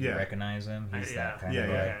name, but you Yeah. recognize him. He's Yeah. that kind Yeah, of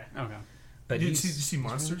yeah. guy. Okay. Okay. But Did you he's, see he's really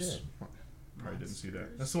Monsters? good. Probably didn't see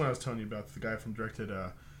that. That's the one I was telling you about. The guy from directed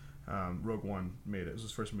Rogue One made it. It was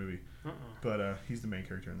his first movie, but he's the main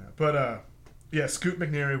character in that. But yeah, Scoot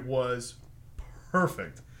McNairy was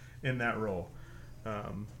perfect in that role.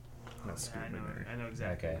 That's Scoot McNairy. I know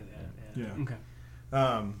exactly. Okay. Yeah. Yeah.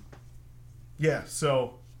 Okay. Yeah.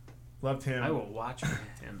 So loved him. I will watch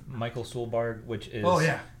him. Michael Stuhlbarg, which is Oh,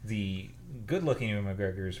 yeah. the good-looking Ewan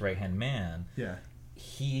McGregor's right-hand man, Yeah.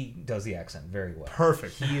 he does the accent very well.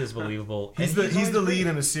 Perfect. He is believable. He's And the he's the always lead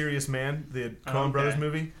great. in A Serious Man, the Coen okay. Brothers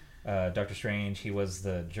movie. Doctor Strange. He was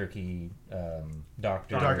the jerky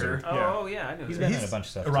doctor. Doctor. Oh, yeah, I know. He's who been that in a is. bunch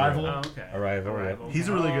of stuff. Arrival. Too. Oh, okay. Arrival, He's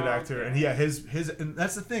a really good Oh, actor, okay. and yeah, his and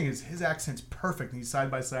that's the thing is his accent's perfect. And he's side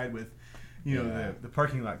by side with, you know, Yeah. the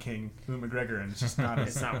parking lot king, Ewan McGregor, and it's just not.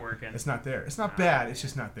 It's not working. It's not there. It's not Ah, bad. It's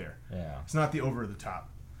just not there. Yeah. It's not the over the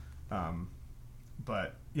top.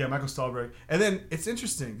 But yeah, Michael Stahlberg. And then it's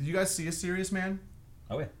interesting. Did you guys see A Serious Man?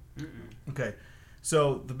 Oh yeah. Okay,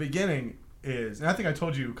 so the beginning is, and I think I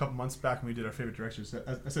told you a couple months back when we did our favorite directors.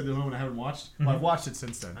 I said the only one I haven't watched. Well, I've watched it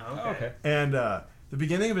since then. Oh, Oh, okay. And the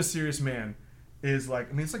beginning of A Serious Man is like,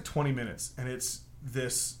 I mean, it's like 20 minutes, and it's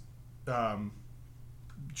this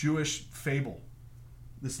Jewish fable,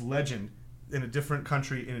 this legend in a different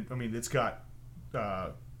country. And I mean, it's got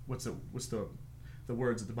what's the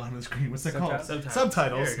words at the bottom of the screen? What's that called?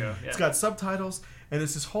 Subtitles. There you go, yeah. It's got subtitles, and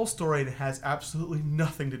it's this whole story that has absolutely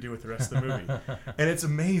nothing to do with the rest of the movie, and it's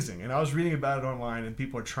amazing. And I was reading about it online, and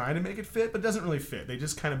people are trying to make it fit, but it doesn't really fit. They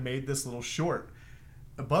just kind of made this little short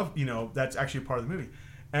above, you know, that's actually a part of the movie.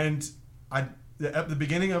 And the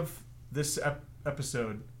beginning of this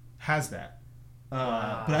episode has that.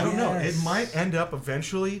 Wow. But I don't know. Yes. It might end up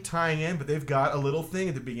eventually tying in, but they've got a little thing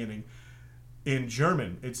at the beginning in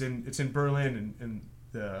German. It's in Berlin in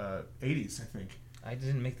the 80s, I think. I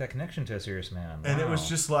didn't make that connection to A Serious Man. And it was Wow.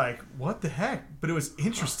 just like, what the heck? But it was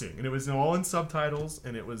interesting, and it was all in subtitles,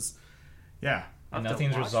 and it was, yeah. And I'll have to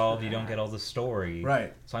nothing's watch resolved. that. You don't get all the story.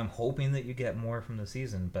 Right. So I'm hoping that you get more from the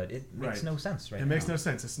season, but it makes Right. no sense right It makes now. no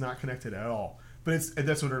sense. It's not connected at all. But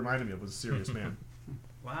that's what it reminded me of, was A Serious Man.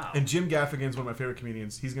 Wow. And Jim Gaffigan's one of my favorite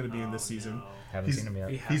comedians. He's going to be in this Oh, season. no. Haven't He's- seen him We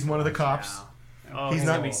yet. have He's to one of the watch cops. now. Oh, He's he's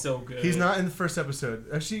not- gonna be so good. He's not in the first episode.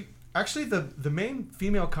 Actually, the main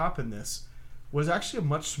female cop in this was actually a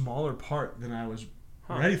much smaller part than I was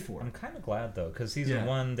ready for. I'm kind of glad though, because season Yeah.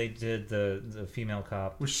 1 they did the female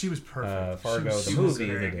cop, Well, she was perfect. Fargo, She was- the she was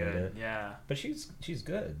movie. great. They very did good. it. Yeah. but she's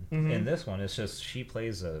good. Mhm. In this one, it's just she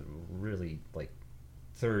plays a really like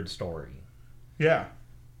third story. Yeah.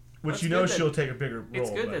 Which Well, you it's know good that- she'll take a bigger role. It's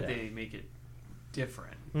good but- that they make it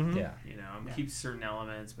different. Mhm. Yeah. You know, Yeah. keep certain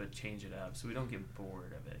elements but change it up so we don't get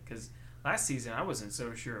bored of it. Because last season I wasn't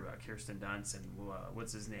so sure about Kirsten Dunst and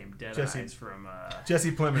what's his name, Dead Jesse. Eyes from.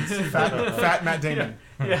 Jesse Plemons, fat Matt Damon.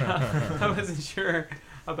 Yeah, I wasn't sure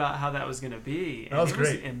about how that was going to be. And That was it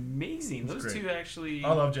great. Amazing. It was Those great. two actually.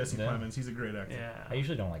 I love Jesse Yeah. Plemons. He's a great actor. Yeah. I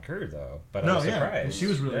usually don't like her though, but I No, was yeah, surprised. she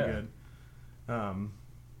was really Yeah. good.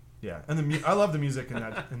 Yeah, and I love the music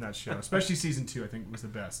in that show, especially season 2. I think was the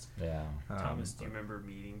best. Yeah. Thomas, do you remember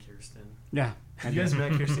meeting Kirsten? Yeah. I You guys did.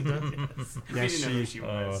 met Kirsten Dunst? Yes. Yeah, we didn't know who she- she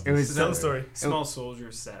was. It was Tell the story. Small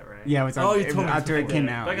Soldiers set, right? Yeah, it was on, Oh, you it told was me after it before. came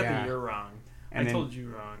But out. I got yeah. the year wrong. And I then told you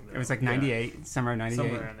wrong. Though. It was like Yeah. 98, summer of 98.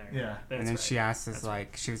 somewhere in there. Yeah. That's And then right. she asked us, That's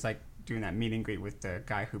like, she was like doing that meet and greet with the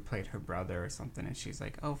guy who played her brother or something. And she's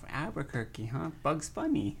like, oh, from Albuquerque, huh? Bugs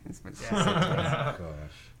Bunny. That's what she Yeah. said.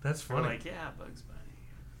 Gosh. That's We're funny. like, yeah, Bugs Bunny.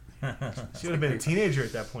 She would have been a teenager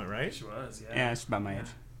at that point, right? She was, yeah. Yeah, she's about my age.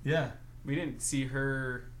 Yeah, We didn't see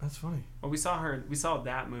her. that's funny. Well, we saw her. We saw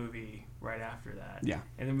that movie right after that. Yeah.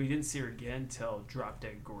 And then we didn't see her again till Drop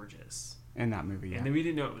Dead Gorgeous. In that movie, yeah. And then we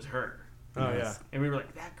didn't know it was her. Oh yeah. And we were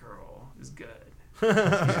like, that girl is good. She's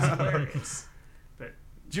hilarious. But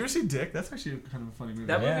Did you ever see Dick? That's actually kind of a funny movie.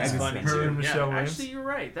 that Yeah. movie's funny Her too. and Michelle yeah, Williams. actually, you're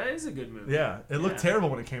right. That is a good movie. Yeah, it looked terrible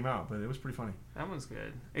when it came out, but it was pretty funny. That one's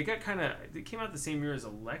good. It came out the same year as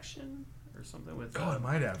Election or something with. Oh, it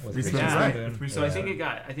might have. With Reese Reese Witherspoon. Witherspoon. With Reese So I Witherspoon.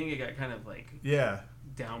 think it got kind of like Yeah.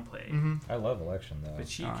 downplayed. Mm-hmm. I love Election though. But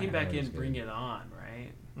she Oh, came yeah, back that in was Bring good. It On,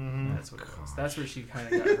 right? Mm-hmm. That's what it was. That's where she kind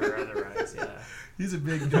of got her other rise. Yeah. He's a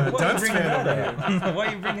big Why are you Dunst bringing fan. that over here. up? Why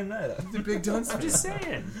are you bringing that up? He's a big Dunst I'm fan. just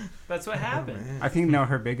saying. That's what happened. man. I think no,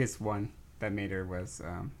 her biggest one that made her was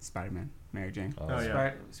Spider-Man, Mary Jane. Oh, yeah.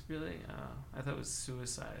 Right? It was really? I thought it was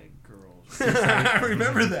Suicide Girls. I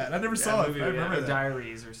remember that. I never saw movie, it. I remember or that.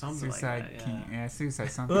 Diaries or something Suicide like that. Key. Yeah. Yeah, Suicide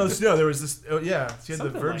something. Well, no, there was this. Oh, yeah, she had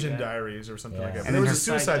Something the like Virgin that. Diaries or something Yeah. like that. And And there then was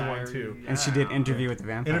a her suicide Diary, one too. yeah. And she did Interview with the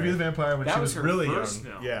Vampire. Interview with the Vampire when That she was was her really first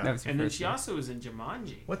young. film. Yeah. That was her And then first she one. also was in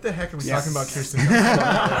Jumanji. What the heck are we Yes. talking about, Kirsten?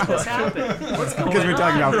 What's happened? What's going Because we're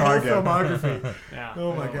talking on? about Her Fargo. filmography. Yeah.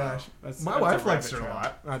 Oh my wow. gosh. That's My a wife likes her rabbit a trail.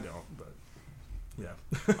 lot. I don't, but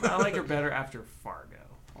yeah. I like her better after Fargo.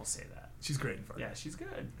 I'll say that. She's great in Fargo. Yeah, she's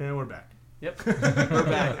good. And we're back. Yep. We're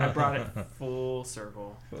back. I brought it full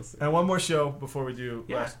circle. And one more show before we do.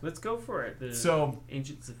 Yeah, last. let's go for it. The So,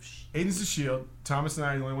 Agents of Sh- Agents of S.H.I.E.L.D. Thomas and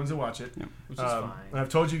I are the only ones that watch it. which is And fine. I've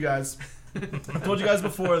told you guys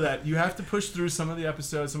before that you have to push through some of the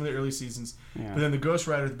episodes, some of the early seasons. Yeah. But then the Ghost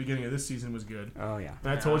Rider at the beginning of this season was good. Oh yeah.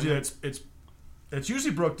 And I told you that it's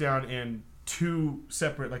usually broke down in 2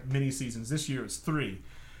 separate like mini seasons. This year it's 3.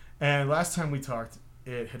 And last time we talked,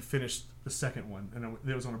 it had finished the second one, and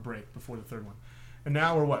it was on a break before the third one. And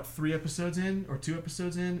now we're what, 3 episodes in or 2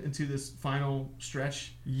 episodes into this final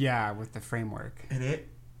stretch, Yeah, with the framework. and it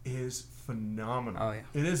is phenomenal. Oh, yeah.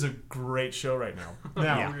 It is a great show right now.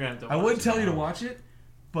 Now, Yeah. We're gonna have to I watch wouldn't it tell you to now. watch it,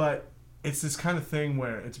 but it's this kind of thing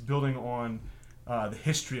where it's building on the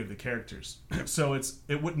history of the characters. So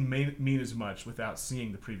it wouldn't mean as much without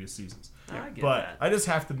seeing the previous seasons. I get But that. I just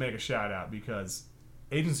have to make a shout out because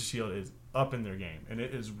Agents of S.H.I.E.L.D. is up in their game, and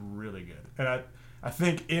it is really good. And I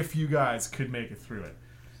think if you guys could make it through it,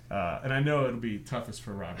 and I know it'll be toughest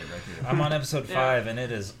for Robert right here. I'm on episode Yeah. 5, and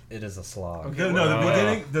it is a slog. Okay. No, the Wow.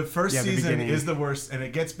 beginning, the first Yeah, the season beginning. is the worst, and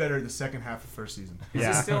it gets better the second half of the first season. Is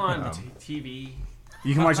Yeah. it still on Um, TV?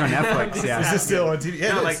 You can watch it on Netflix. Is Yeah. this still on TV? Yeah,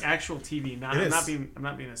 Not it like is. actual TV. Not, It I'm is.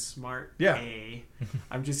 not being a smart Yeah. A.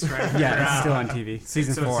 I'm just trying to figure Yeah, it's out. still on TV.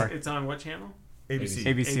 Season So 4. It's on what channel? ABC.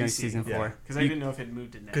 ABC on ABC, season yeah. 4. Because I didn't know if it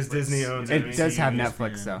moved to Netflix. 'Cause Disney owns You know It what I does mean? have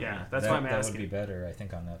ESPN. Netflix though. Yeah, that's why I'm That asking. would be better, I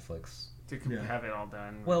think, on Netflix. To Yeah. have it all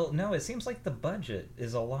done. Well, no, it seems like the budget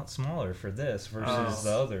is a lot smaller for this versus Oh.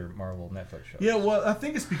 the other Marvel Netflix shows. Yeah, well, I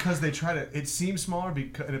think it's because they try to. It seems smaller,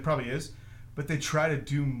 because, and it probably is, but they try to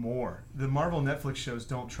do more. The Marvel Netflix shows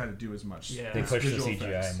don't try to do as much. Yeah. They push the visual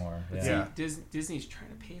CGI effects. more. But Yeah. see, Disney's trying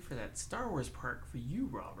to pay for that Star Wars park for you,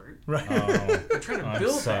 Robert. Right. Oh, They're trying to I'm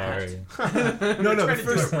build sorry. that. No, They're the trying to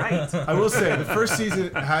first- do it right. I will say the first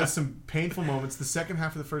season has some painful moments. The second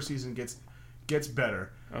half of the first season gets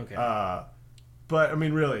better. Okay. But I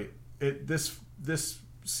mean, really, this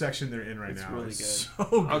section they're in right It's now really is good.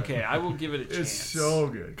 so good. Okay, I will give it a chance. It's so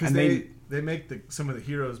good because And they make some of the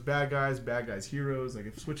heroes bad guys heroes. Like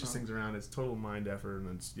it switches things around. It's total mind effort,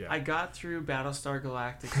 and it's I got through Battlestar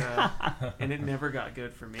Galactica, and it never got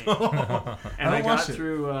good for me. And I I don't watch got it.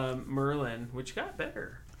 through Merlin, which got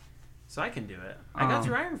better. So I can do it. I got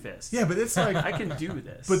through Iron Fist. Yeah, but it's like I can do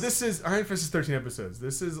this. But this is Iron Fist is 13 episodes.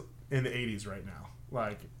 This is in the 80s right now.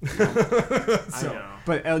 Like, I so know.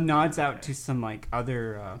 But it nods out to some like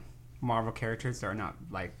other Marvel characters that are not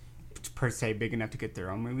like per se big enough to get their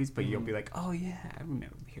own movies, but you'll be like, oh yeah, I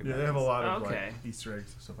remember here. yeah, they have a lot of Okay. like Easter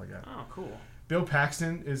eggs and stuff like that. Oh, cool. Bill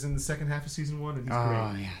Paxton is in the second half of season 1, and he's Oh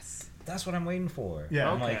great. yes. That's what I'm waiting for. Yeah,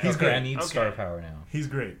 I'm Okay. like, He's okay, great. I need Okay. star power now. He's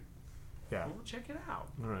great. Yeah. Well, check it out.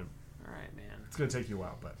 All right. All right, man. It's gonna take you a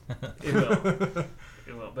while, but It will.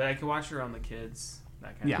 It will. But I can watch it around the kids.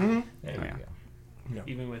 That kind Yeah. of thing. There Oh, you yeah. go. Yeah.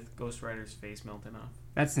 Even with Ghost Rider's face melting off.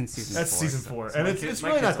 That's in season That's 4. season so- 4, so and my it's kids- my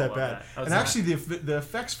really kids not that will bad. love that. Oh, And it's not. actually, the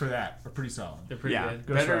effects for that are pretty solid. They're pretty Yeah. good.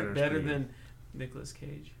 Ghost Better, Rider's better pretty than Nicolas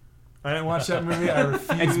Cage. I didn't watch that movie. I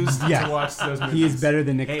refuse yeah. to watch those movies. He is better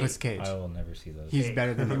than Nicolas Cage. I will never see those. He's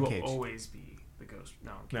better than he Nick will Cage. always be the Ghost.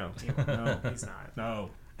 No, I'm No. kidding. He won't. No. He's not. No.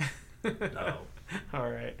 No. All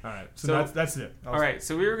right. All right. So, So- that's it. All right.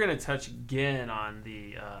 So we were going to touch again on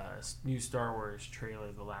the new Star Wars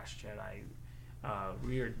trailer, The Last Jedi.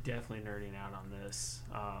 We are definitely nerding out on this.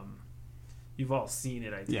 You've all seen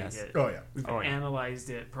it, I take Yes. it. Oh yeah. We've Oh, yeah. analyzed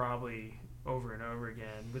it probably over and over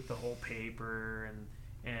again with the whole paper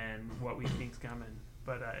and what we think's coming.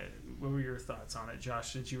 But what were your thoughts on it,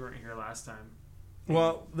 Josh, since you weren't here last time?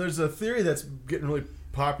 Well, there's a theory that's getting really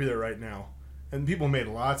popular right now, and people made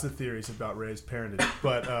lots of theories about Rey's parentage.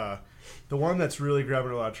 But the one that's really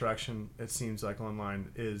grabbing a lot of traction, it seems like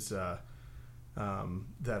online, is that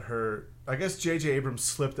I guess J.J. Abrams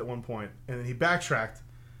slipped at one point, and then he backtracked.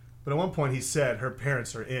 But at one point, he said her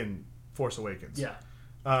parents are in Force Awakens. Yeah.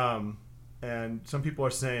 And some people are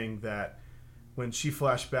saying that when she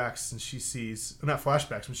flashbacks and she sees, not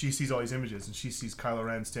flashbacks, when she sees all these images and she sees Kylo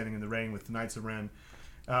Ren standing in the ring with the Knights of Ren,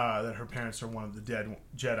 that her parents are one of the dead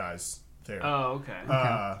Jedis there. Oh, okay.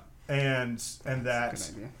 And that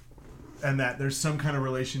Good idea. and that there's some kind of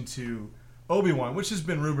relation to Obi-Wan, which has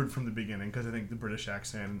been rumored from the beginning because I think the British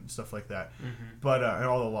accent and stuff like that. But and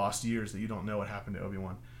all the lost years that you don't know what happened to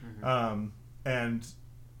Obi-Wan. And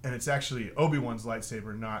it's actually Obi-Wan's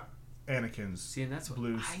lightsaber, not Anakin's. See, and that's what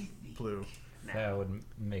blue. I think. Blue. Now. That would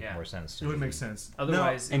make Yeah. more sense to It would me. make sense.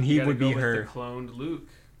 Otherwise, And you he gotta would go be with her- the cloned Luke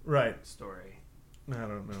No, right. story. I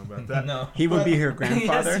don't know about that. No. He would be her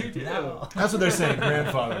grandfather. Yes, you do. No. That's what they're saying,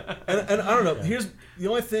 grandfather. And I don't know. Here's the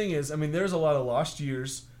only thing is, I mean, there's a lot of lost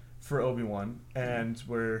years for Obi-Wan, and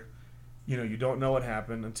where, you don't know what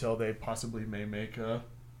happened until they possibly may make a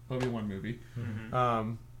Obi-Wan movie.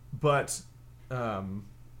 But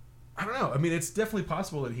I don't know. I mean, it's definitely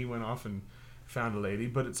possible that he went off and found a lady,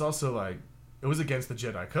 but it's also like it was against the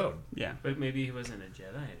Jedi code. Yeah. But maybe he wasn't a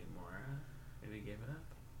Jedi anymore. Huh? Maybe he gave it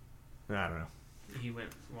up. I don't know. He went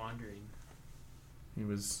wandering. He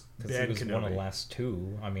was Because he was one of the last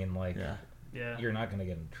two. I mean, like, Yeah. you're not going to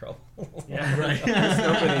get in trouble. Yeah, right. There's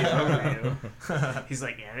nobody over you. He's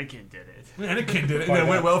like, Anakin did it. Anakin did it, and it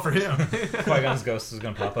went well for him. Qui-Gon's ghost is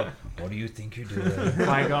going to pop up. What do you think you're doing?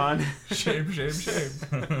 Qui-Gon. Shame.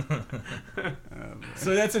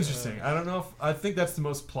 So that's interesting. I don't know if I think that's the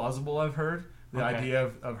most plausible I've heard. The Okay.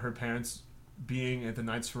 idea of her parents being at the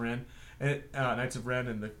Knights of Ren, and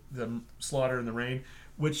the slaughter in the rain,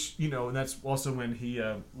 which and that's also when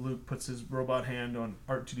Luke puts his robot hand on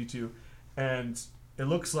R2D2, and it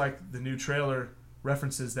looks like the new trailer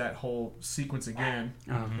references that whole sequence again.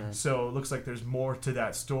 Oh, good. So it looks like there's more to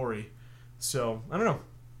that story. So I don't know.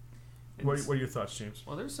 What are your thoughts, James?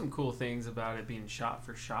 Well, there's some cool things about it being shot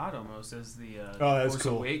for shot almost as the that's Force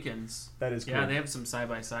cool. Awakens. That is cool. Yeah, they have some side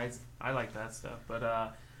by sides. I like that stuff, but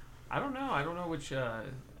I don't know. I don't know which.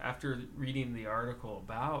 After reading the article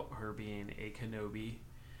about her being a Kenobi,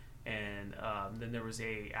 and then there was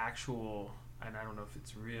a actual, and I don't know if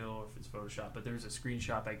it's real or if it's Photoshop, but there's a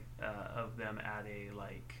screenshot of them at a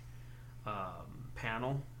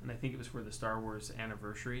panel, and I think it was for the Star Wars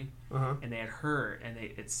anniversary, and they had her, and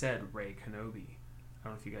it said Rey Kenobi. I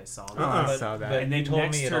don't know if you guys saw that. I saw that. But And you then told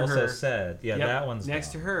next me it to also her- said, Yep, that one's next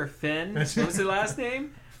gone. to her, Finn. What was the last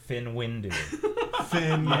name? Finn Windu.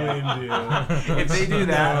 Finn Windu. If they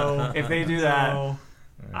do that, No.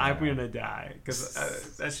 I'm gonna die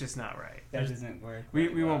because that's just not right. That doesn't work.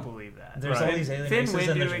 We won't believe that. There's Right. all these alien Finn races,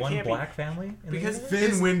 Windu, and there's it one can't be- black family? in the Because universe?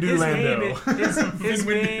 Finn Windu his Lando.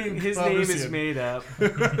 name, his name is Calrissian. made up,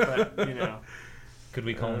 but Could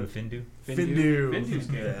we call him Findu? Findu. Findu's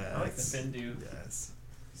good. I like the Yes. Findu. Yes.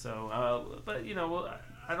 So, but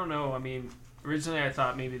I don't know. I mean, originally I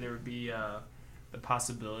thought maybe there would be the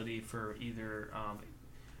possibility for either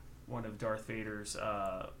one of Darth Vader's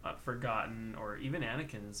forgotten, or even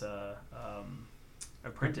Anakin's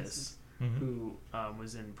apprentice, Mhm. who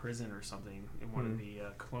was in prison or something in one of the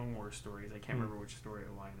Clone Wars stories. I can't remember which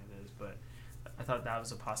storyline it is, but I thought that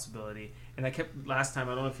was a possibility. And I kept last time.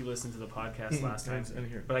 I don't know if you listened to the podcast last time, I didn't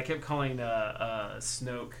hear it. but I kept calling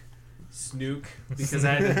Snoke because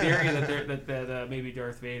I had the theory that maybe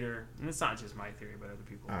Darth Vader, and it's not just my theory, but other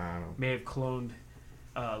people I don't know. may have cloned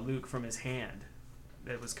Luke from his hand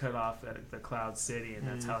that was cut off at the Cloud City, and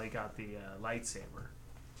that's how he got the lightsaber.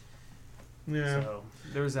 Yeah. So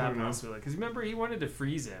there was I that don't know. possibility. Because remember, he wanted to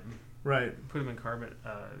freeze him, Right. put him in the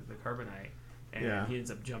carbonite, and Yeah. he ends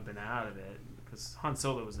up jumping out of it because Han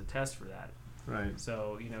Solo was a test for that. Right.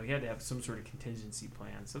 So he had to have some sort of contingency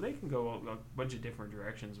plan. So they can go a bunch of different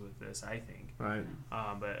directions with this, I think. Right.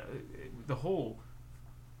 But the whole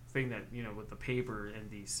thing that with the paper and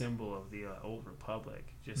the symbol of the Old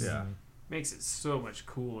Republic just Yeah. makes it so much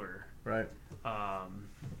cooler. Right.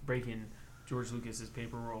 Breaking George Lucas's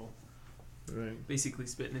paper roll, Right. basically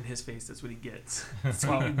spitting in his face. That's what he gets. That's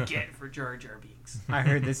what you get for Jar Jar Binks. I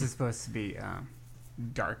heard this is supposed to be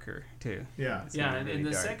darker too. Yeah. It's Yeah, gonna and be in really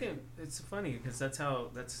the dark. second, it's funny because that's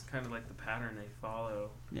kind of like the pattern they follow.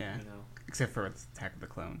 Yeah. Except for Attack of the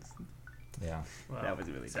Clones. Yeah. Well, That was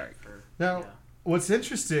really except dark. for- Now, yeah. what's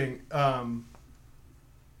interesting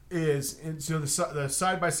is the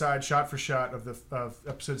side by side, shot for shot of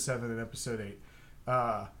episode 7 and episode 8.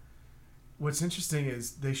 What's interesting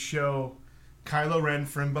is they show Kylo Ren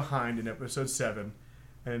from behind in Episode 7,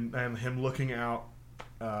 and him looking out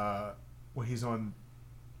when he's on.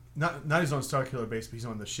 Not he's on Starkiller Base, but he's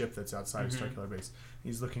on the ship that's outside of Starkiller Base.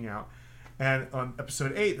 He's looking out. And on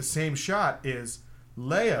Episode 8, the same shot is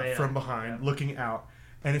Leia from behind looking out.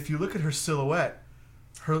 And if you look at her silhouette,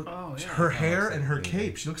 her hair and her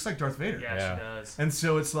cape, she looks like Darth Vader. Yeah, she does. And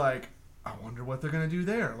so it's like, I wonder what they're going to do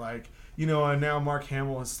there. Like, and now Mark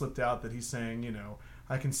Hamill has slipped out that he's saying,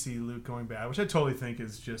 I can see Luke going bad, which I totally think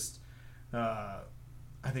is just, I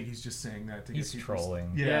think he's just saying that to He's get people's-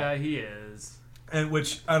 trolling. Yeah, he is. And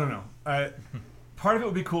which, I don't know. Part of it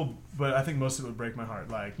would be cool, but I think most of it would break my heart.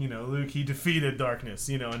 Like, Luke, he defeated darkness,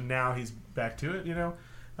 and now he's back to it,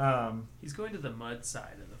 He's going to the mud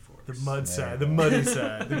side of the Force. The mud side, the muddy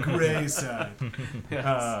side, the gray side.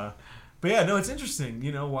 Yes. But yeah, no, it's interesting.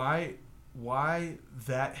 Why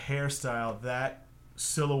that hairstyle, that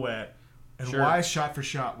silhouette, and why shot for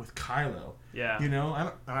shot with Kylo? Yeah.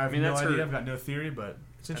 I have no idea. I've got no theory, but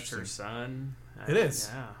it's That's interesting. her son. It is.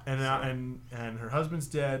 Yeah. And her husband's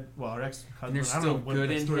dead. Well, her And ex-husband. there's I don't still know what good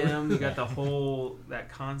that in story him. was. You got the whole that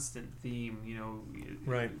constant theme.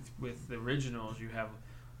 Right. With the originals, you have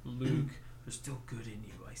Luke. There's still good in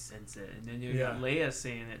you. I sense it. And then you got Leia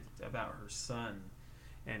saying it about her son,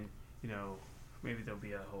 and maybe there'll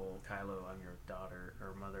be a whole Kylo, I'm your daughter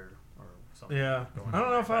or mother or something. Yeah. going I don't on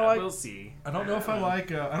know there, if I but like. We'll see. I don't know if I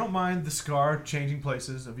like. I don't mind the scar changing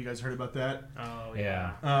places. Have you guys heard about that? Oh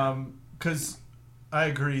Yeah. yeah. Because I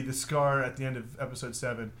agree, the scar at the end of Episode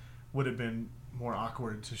 7 would have been more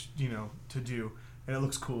awkward to do, and it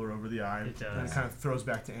looks cooler over the eye. It does. And it kind of throws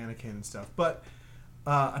back to Anakin and stuff. But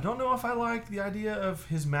I don't know if I like the idea of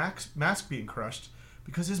his mask being crushed,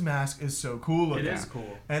 because his mask is so cool looking. It is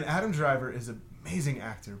cool. And Adam Driver is an amazing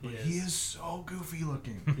actor, but He he is. is so goofy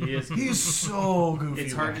looking. He is. He's so goofy.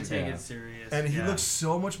 It's hard to looking. take Yeah. it serious. And he Yeah. looks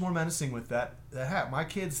so much more menacing with that hat. My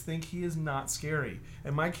kids think he is not scary.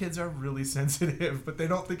 And my kids are really sensitive, but they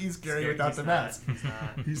don't think he's scary without He's the not. mask. He's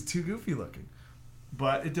not. He's too goofy looking.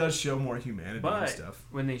 But it does show more humanity and But stuff.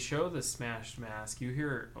 when they show the smashed mask, you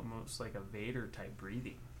hear almost like a Vader type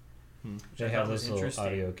breathing. Which They I have thought was those little interesting.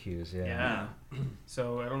 audio cues. Yeah.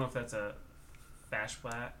 So I don't know if that's a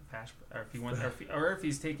or if he wants, or if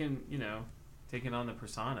he's taken on the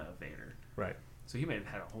persona of Vader. Right. So he may have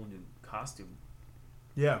had a whole new costume.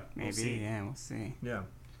 Yeah. Maybe, see. yeah, we'll see. Yeah.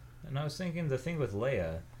 And I was thinking the thing with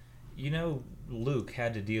Leia, Luke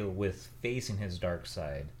had to deal with facing his dark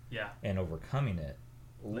side Yeah, and overcoming it.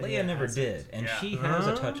 Leia Leia never hasn't. did, and Yeah. she has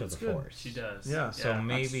a touch of That's the good. Force. she does. Yeah. So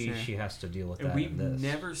maybe That's true. she has to deal with And that we've in this.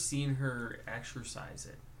 never seen her exercise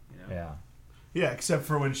it. Yeah. Yeah, except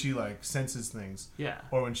for when she senses things, Yeah.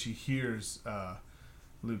 or when she hears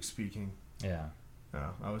Luke speaking. Yeah.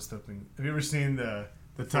 I was hoping. Have you ever seen the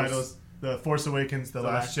titles? The Force Awakens, The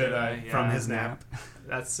Last Jedi, yeah. from his nap.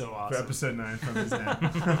 That's so For awesome. Episode 9, from his nap.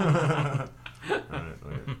 All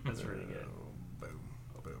right. That's really good. Boom.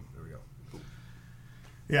 Boom. There we go.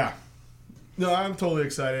 Yeah. No, I'm totally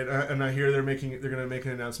excited, and I hear they're going to make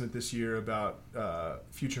an announcement this year about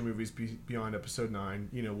future movies beyond Episode 9.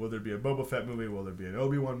 Will there be a Boba Fett movie? Will there be an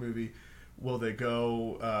Obi-Wan movie? Will they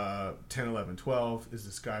go 10, 11, 12? Is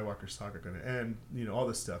the Skywalker saga going to end? All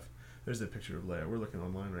this stuff. There's that picture of Leia. We're looking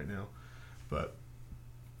online right now, but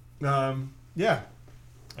yeah.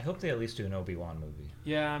 I hope they at least do an Obi-Wan movie.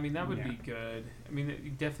 Yeah, I mean that would be good. I mean,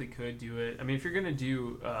 you definitely could do it. I mean, if you're gonna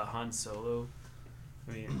do Han Solo,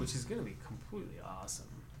 which is gonna be completely awesome.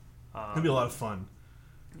 It'll be a lot of fun.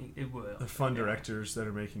 It will. The fun Yeah. directors that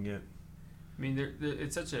are making it. I mean,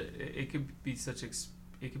 it's such a. It could be such.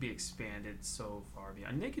 It could be expanded so far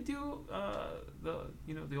beyond. And they could do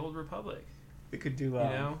the Old Republic. They could do,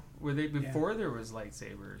 where they before there was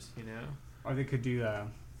lightsabers. or they could do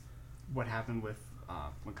what happened with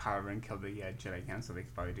when Kylo Ren killed the Jedi Council. They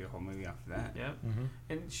could probably do a whole movie off of that. Yep. Mm-hmm.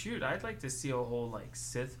 And shoot, I'd like to see a whole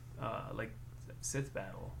Sith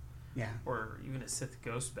battle, Yeah. or even a Sith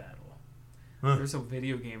ghost battle. Huh. There's a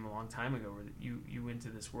video game a long time ago where you went to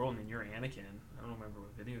this world and you're Anakin. I don't remember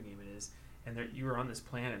what video game it is. And you were on this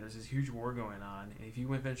planet. There's this huge war going on. And if you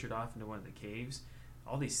ventured off into one of the caves,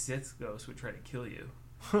 all these Sith ghosts would try to kill you.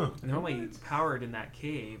 Huh. And they're only powered in that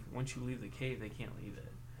cave. Once you leave the cave, they can't leave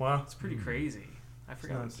it. Wow. It's pretty crazy. I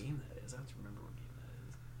forgot Nice. what game that is. I have to remember what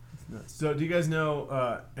game that is. So, do you guys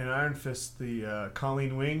know in Iron Fist the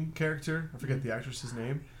Colleen Wing character? I forget the actress's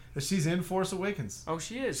name. She's in Force Awakens. Oh,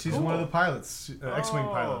 she is. She's Cool. one of the pilots, X-wing Oh,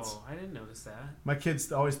 pilots. I didn't notice that. My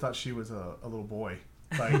kids always thought she was a little boy.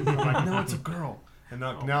 I'm like, no, it's a girl. And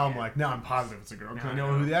now I'm man. like, now I'm positive it's a girl because Now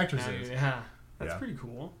I know who the actress Now is. Yeah, that's Yeah. pretty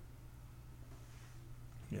cool.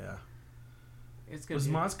 Yeah. it's gonna Was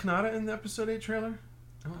be. Maz Kanata in the episode 8 trailer?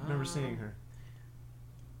 I don't remember seeing her.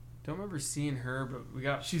 Don't remember seeing her, but we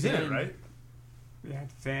got. She's in Finn, it, right? We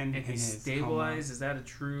had Finn And he his stabilized. Is that a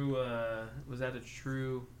true? Was that a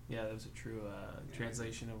true? Yeah, that was a true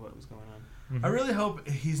translation of what was going on. Mhm. I really hope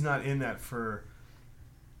he's not in that for.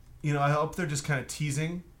 I hope they're just kind of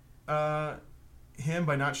teasing him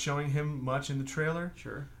by not showing him much in the trailer.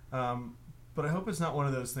 Sure. But I hope it's not one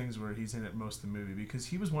of those things where he's in it most of the movie, because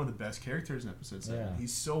he was one of the best characters in episode 7. Yeah.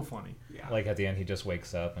 He's so funny. Yeah. Like at the end, he just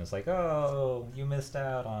wakes up and it's like, oh, you missed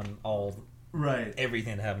out on Right.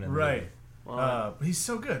 everything that happened in the Right. movie. Well, But he's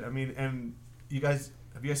so good. I mean, and have you guys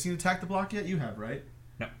seen Attack the Block yet? You have, right?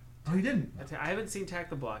 No. Oh, you didn't? I haven't seen Tack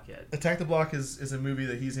the Block yet. Attack the Block is a movie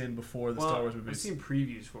that he's in before the Star Wars I've movies. seen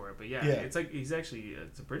previews for it, but yeah, Yeah. it's like he's actually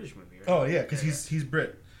it's a British movie. Right? Oh yeah, because he's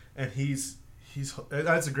Brit, and he's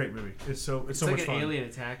that's a great movie. It's so It's so like much an fun. alien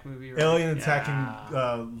attack movie. Right? Alien Yeah.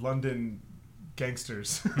 attacking London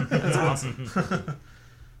gangsters. That's awesome.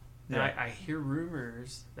 Now, Yeah. I hear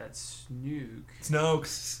rumors that Snook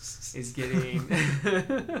Snokes is getting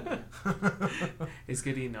is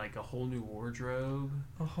getting like a whole new wardrobe,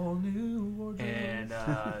 a whole new wardrobe. and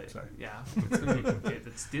Sorry. yeah, it's gonna be,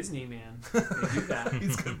 it's Disney, man. They do that.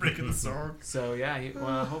 He's gonna break in the song. So yeah,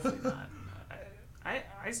 well, hopefully not.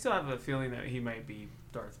 I still have a feeling that he might be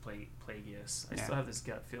Darth Plagueis. I still have this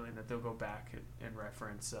gut feeling that they'll go back and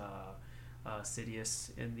reference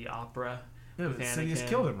Sidious in the opera. Yeah, With but Sidious Anakin.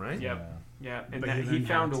 killed him, right? Yep. Yeah, and But that he he learned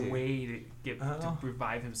found a how to- way to get to Oh.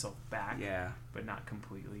 revive himself back, Yeah. but not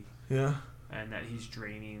completely, Yeah. and that he's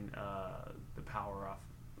draining the power off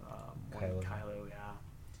Kylo. Kylo. Yeah.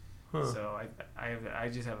 Huh. So I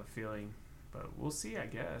just have a feeling, but we'll see. I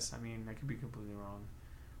guess. I mean, I could be completely wrong,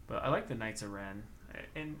 but I like the Knights of Ren,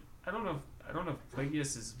 and I don't know if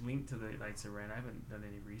Plagueis is linked to the Knights of Ren. I haven't done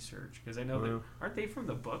any research because I know that aren't they from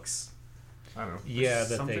the books? I don't know. Yeah, that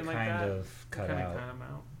they Something like kind that? of cut Kind of out. cut them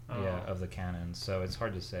out. Oh. Yeah, of the canon. So it's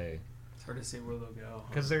hard to say It's hard to say where they'll go.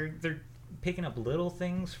 because they're picking up little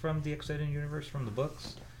things from the extended universe from the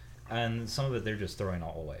books, and some of it they're just throwing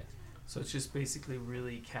all away. So it's just basically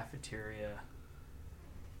really cafeteria.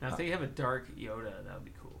 Now, if they have a dark Yoda, that would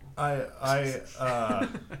be cool.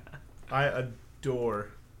 I adore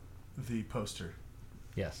the poster.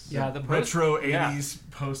 Yes. Yeah, the retro post- yeah. 80s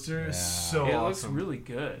poster is Yeah. so it awesome. looks really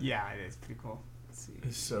good. Yeah, it is pretty cool. Let's see.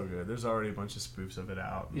 It's so good. There's already a bunch of spoofs of it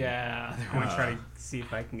out. Yeah. I want to try to see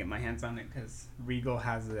if I can get my hands on it because Regal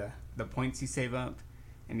has the points you save up,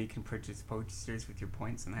 and you can purchase posters with your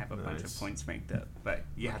points. And I have a bunch of Nice. points ranked up, but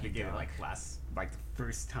you have to Lucky get it dog. like the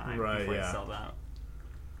first time Right, before yeah. it sells out.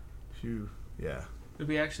 Phew. Yeah. It'd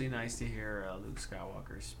be actually nice to hear Luke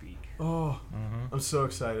Skywalker speak. Oh, Mm-hmm. I'm so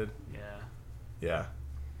excited. Yeah. Yeah.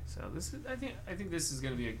 So this is. I think this is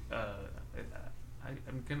gonna be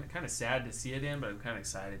I'm kind of sad to see it in, but I'm kind of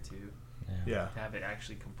excited to Yeah. have it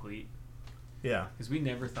actually complete Yeah. because we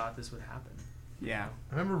never thought this would happen. Yeah.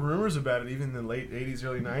 I remember rumors about it even in the late 80s,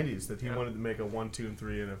 early 90s that he Yeah. wanted to make a 1, 2, and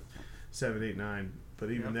 3 and a 7, 8, 9. But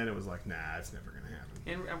even Yep. then it was like, nah, it's never going to happen.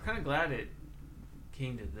 And I'm kind of glad it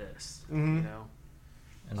came to this. Mhm. You know.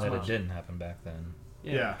 And that Uh-huh. it didn't happen back then.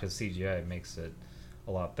 Yeah. Because CGI makes it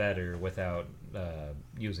a lot better without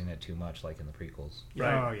using it too much, like in the prequels.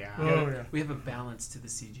 Right. Oh yeah. Oh, yeah. We have a balance to the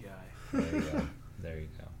CGI. There you go. There you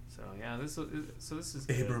go. So yeah, this is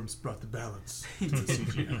good. Abrams brought the balance He to did.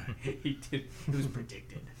 CGI. He did. It was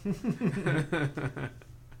predicted.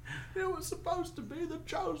 It was supposed to be the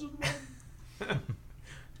chosen one.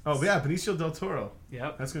 Oh, yeah, Benicio del Toro.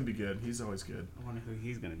 Yep. That's going to be good. He's always good. I wonder who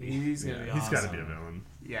he's gonna be. He's gonna be He's awesome. got to be a villain.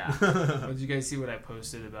 Yeah. Did you guys see what I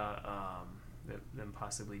posted about them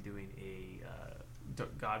possibly doing a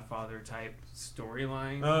Godfather type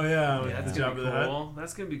storyline? Oh, yeah. Yeah. That's With gonna Jabba be the Hutt. cool.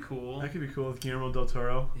 That's gonna be cool. That could be cool with Guillermo del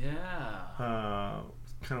Toro. Yeah.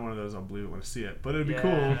 Kind of one of those I'll believe it when I see it, but it'd be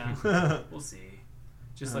Yeah. cool. We'll see.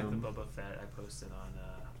 Just like the Um, Boba Fett I posted on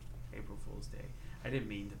April Fool's Day. I didn't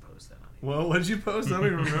mean to post that on Well, what did you post? I don't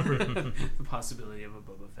even remember. the possibility of a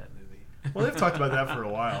Boba Fett movie. Well, they've talked about that for a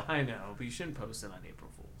while. I know, but you shouldn't post it on April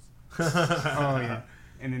Fool's. Oh yeah.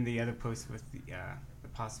 And then the other post with the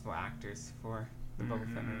possible actors for the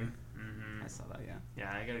Boba Fett movie. Mm-hmm. I saw that. Yeah.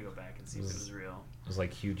 Yeah, I gotta go back and see if it was real. It was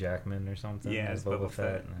like Hugh Jackman or something. Yeah, as it's Boba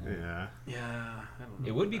Fett. Yeah. Yeah, I don't know.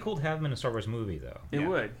 It would be cool to have him in a Star Wars movie, though. It Yeah.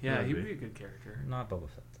 would. Yeah, It he would would be. be a good character. Not Boba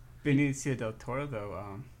Fett. Benicio del Toro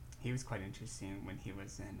though, he was quite interesting when he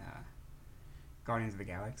was in Guardians of the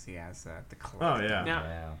Galaxy as the Collector. Oh, yeah. Now,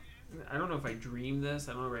 Yeah. I don't know if I dreamed this.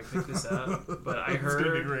 I don't know where I picked this up, but I It's going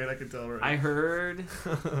to be heard. great. I can tell already. I heard,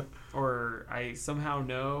 or I somehow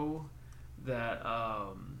know that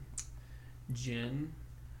Jin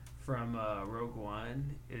from Rogue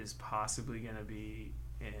One is possibly going to be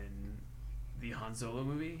in the Han Solo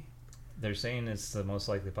movie. They're saying it's the most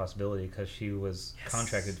likely possibility because she was Yes.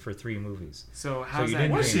 contracted for 3 movies. So how's you that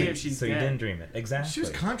didn't going Was to be she? if she's So you dead? didn't dream it. Exactly. She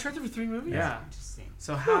was contracted for 3 movies? Yeah. Interesting.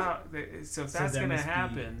 So how? So if So that's there going to must be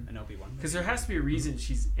happen, an Obi-Wan because movie. there has to be a reason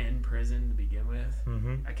she's in prison to begin with.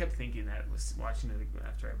 Mm-hmm. I kept thinking that was watching it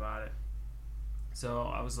after I bought it. So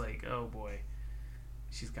I was like, oh boy,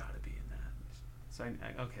 she's got to be in that. So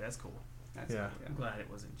I okay, that's cool. That's Yeah. I'm glad it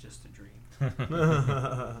wasn't just a dream.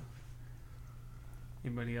 Yeah.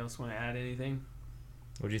 Anybody else want to add anything?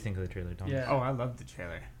 What do you think of the trailer, Tom? Yeah. Oh, I love the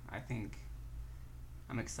trailer. I think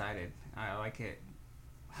I'm excited. I like it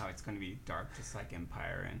how it's going to be dark, just like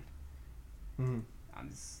Empire, and Mhm. I'm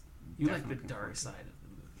just You like the definitely looking dark forward side of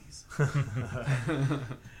the movies.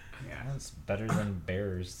 Yeah. It's better than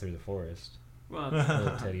bears through the forest. Well,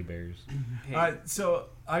 Little teddy bears. hey, So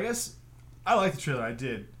I guess I like the trailer. I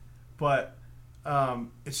did, but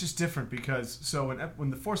it's just different because when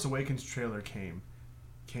the Force Awakens trailer came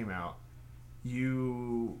out,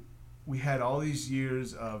 we had all these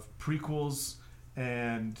years of prequels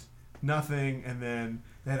and nothing, and then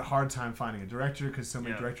they had a hard time finding a director because so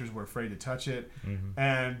many Yeah. directors were afraid to touch it. Mm-hmm.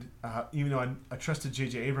 And even though I trusted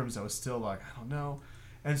J.J. Abrams, I was still like, I don't know.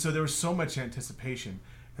 And so there was so much anticipation,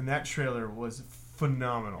 and that trailer was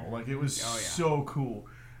phenomenal. Like, it was Oh, yeah. so cool.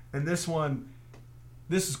 And this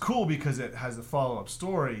is cool because it has the follow-up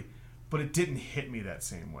story, but it didn't hit me that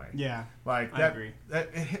same way. Yeah. Like, I that, agree. that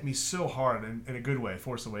it hit me so hard in a good way,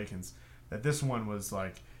 Force Awakens, that this one was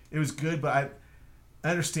like, it was good, but I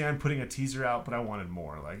understand putting a teaser out, but I wanted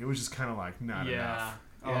more. Like, it was just kind of like, not yeah, enough.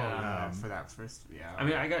 Oh, yeah. yeah. For that first, yeah. I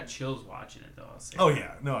mean, I got chills watching it though. I'll say Oh that.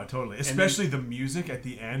 yeah, no, totally. Especially the music at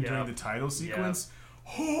the end during Yeah. the title sequence.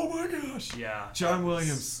 Oh my gosh! Yeah, John that was-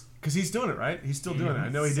 Williams, because he's doing it right. He's still doing it. I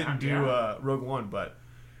know he didn't do Yeah. Rogue One, but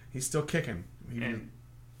he's still kicking. and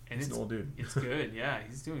He's it's an old dude. it's good. Yeah,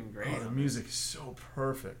 he's doing great. Oh, the on music is so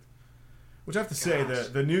perfect. Which I have to say, Gosh.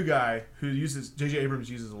 the new guy who uses J.J. Abrams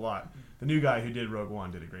uses a lot. The new guy who did Rogue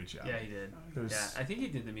One did a great job. this. Yeah, he did. It was- Yeah, I think he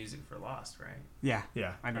did the music for Lost, right? yeah.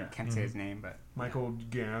 yeah. I don't, Yeah. can't say his name, but Michael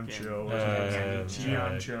Giacchino. Giacchino.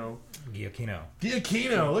 Giacchino. Giacchino.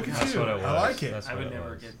 Giacchino. Look at That's you. what it was. I like it. That's I what would it never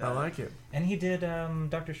was. get that. I like it. And he did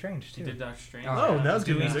Doctor Strange too. He did Doctor Strange. Oh, that was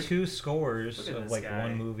good Doing music. 2 scores Look at of this like guy.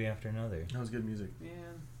 one movie after another. That was good music.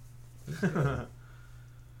 Man,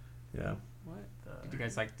 Yeah. what the? do you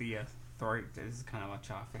guys like the Thor? This is kind of off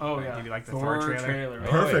topic. Oh but yeah, Do you like the Thor Thor trailer?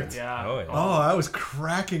 Perfect. Yeah. Oh, yeah. Oh, I was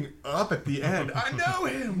cracking up at the end. I know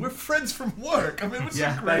him. We're friends from work. I mean, what's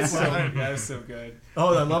Yeah, a great that's so, line. that is so good.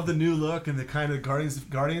 Oh, I love the new look and the kind of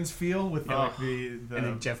Guardians feel with Oh. like the And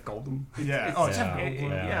then Jeff Goldblum. yeah. It's- Oh, Yeah. Jeff it- Goldblum.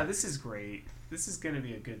 yeah, this is great. This is going to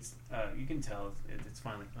be a good. You can tell it's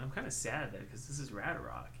finally. I'm kind of sad that because this is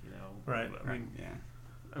Ragnarok, you know. Right. I mean, Yeah.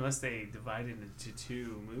 unless they divide it into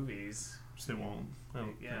 2 movies. Which they won't. I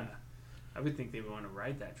don't Yeah, think. I would think they would want to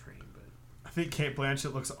ride that train, but I think Kate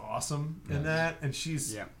Blanchett looks awesome in Yeah. that, and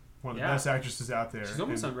she's Yeah. one of the Yeah. best actresses out there. she's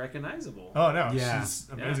almost And- unrecognizable. Oh no, Yeah. she's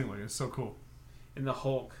amazing looking. It's so cool. In the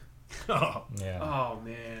Hulk. Oh, Yeah. Oh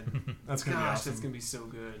man, that's gonna be gosh, awesome. that's gonna be so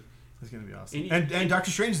good. That's gonna be awesome. And- And Doctor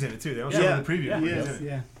Strange is in it too. They don't show Yeah. in the preview. Yeah. but He he's Yes, in it.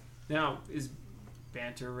 yeah. Now is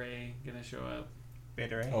Banter Ray gonna show up?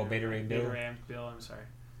 Beta Ray. Oh, Beta Ray Bill. Beta Ray Bill. I'm sorry.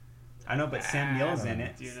 I know, but Sam Neill's in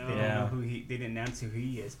it. Do you know? They didn't Yeah. know who he. They didn't announce who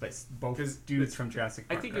he is, but both 'Cause dudes from Jurassic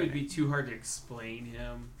I Park. think are it would in be too hard to explain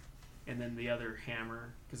him, and then the other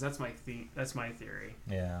Hammer, because that's my That's my theory.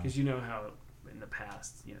 Yeah. Because you know how in the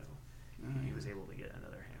past, you know, Oh, he yeah. was able to get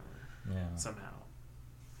another Hammer Yeah. somehow.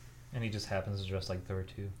 And he just happens to dress like Thor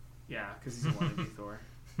too. Yeah, because he's a wannabe Thor.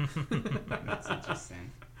 That's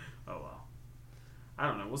interesting. Oh well. I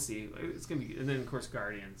don't know. We'll see. It's gonna be, and then of course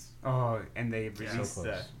Guardians. Oh, and they Yeah. released So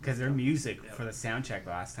the close. because their music Yeah. for the soundtrack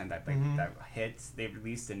last time that Mhm. that hits. They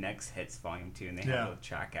released the next hits volume 2, and they Yeah. have the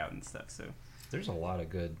track out and stuff. So There's a lot of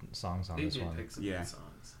good songs on They this did one. pick some Yeah. good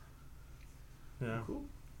songs. Yeah. Cool.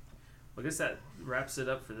 Well, I guess that wraps it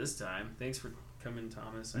up for this time. Thanks for coming,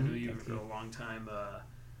 Thomas. I know you Thank were you. a long time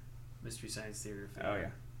Mystery Science Theater fan. Oh, yeah.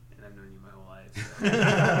 And I've known you my whole life.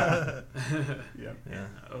 So. Yep. Yeah.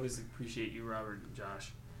 I always appreciate you, Robert and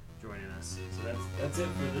Josh, joining us. So that's it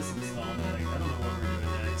for this installment. Like, I don't know what we're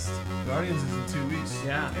doing next. Guardians is in 2 weeks.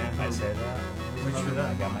 Yeah. I say that. Which for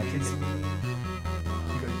that? I got my ticket.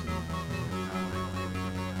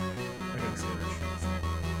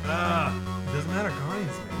 Doesn't matter.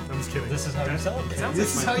 Guardians, man. I'm just kidding. This is how you celebrate. Sounds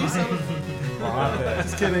This is like how my you mom. celebrate. Well, I'll have to-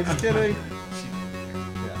 Just kidding. Just kidding.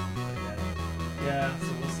 Yeah. So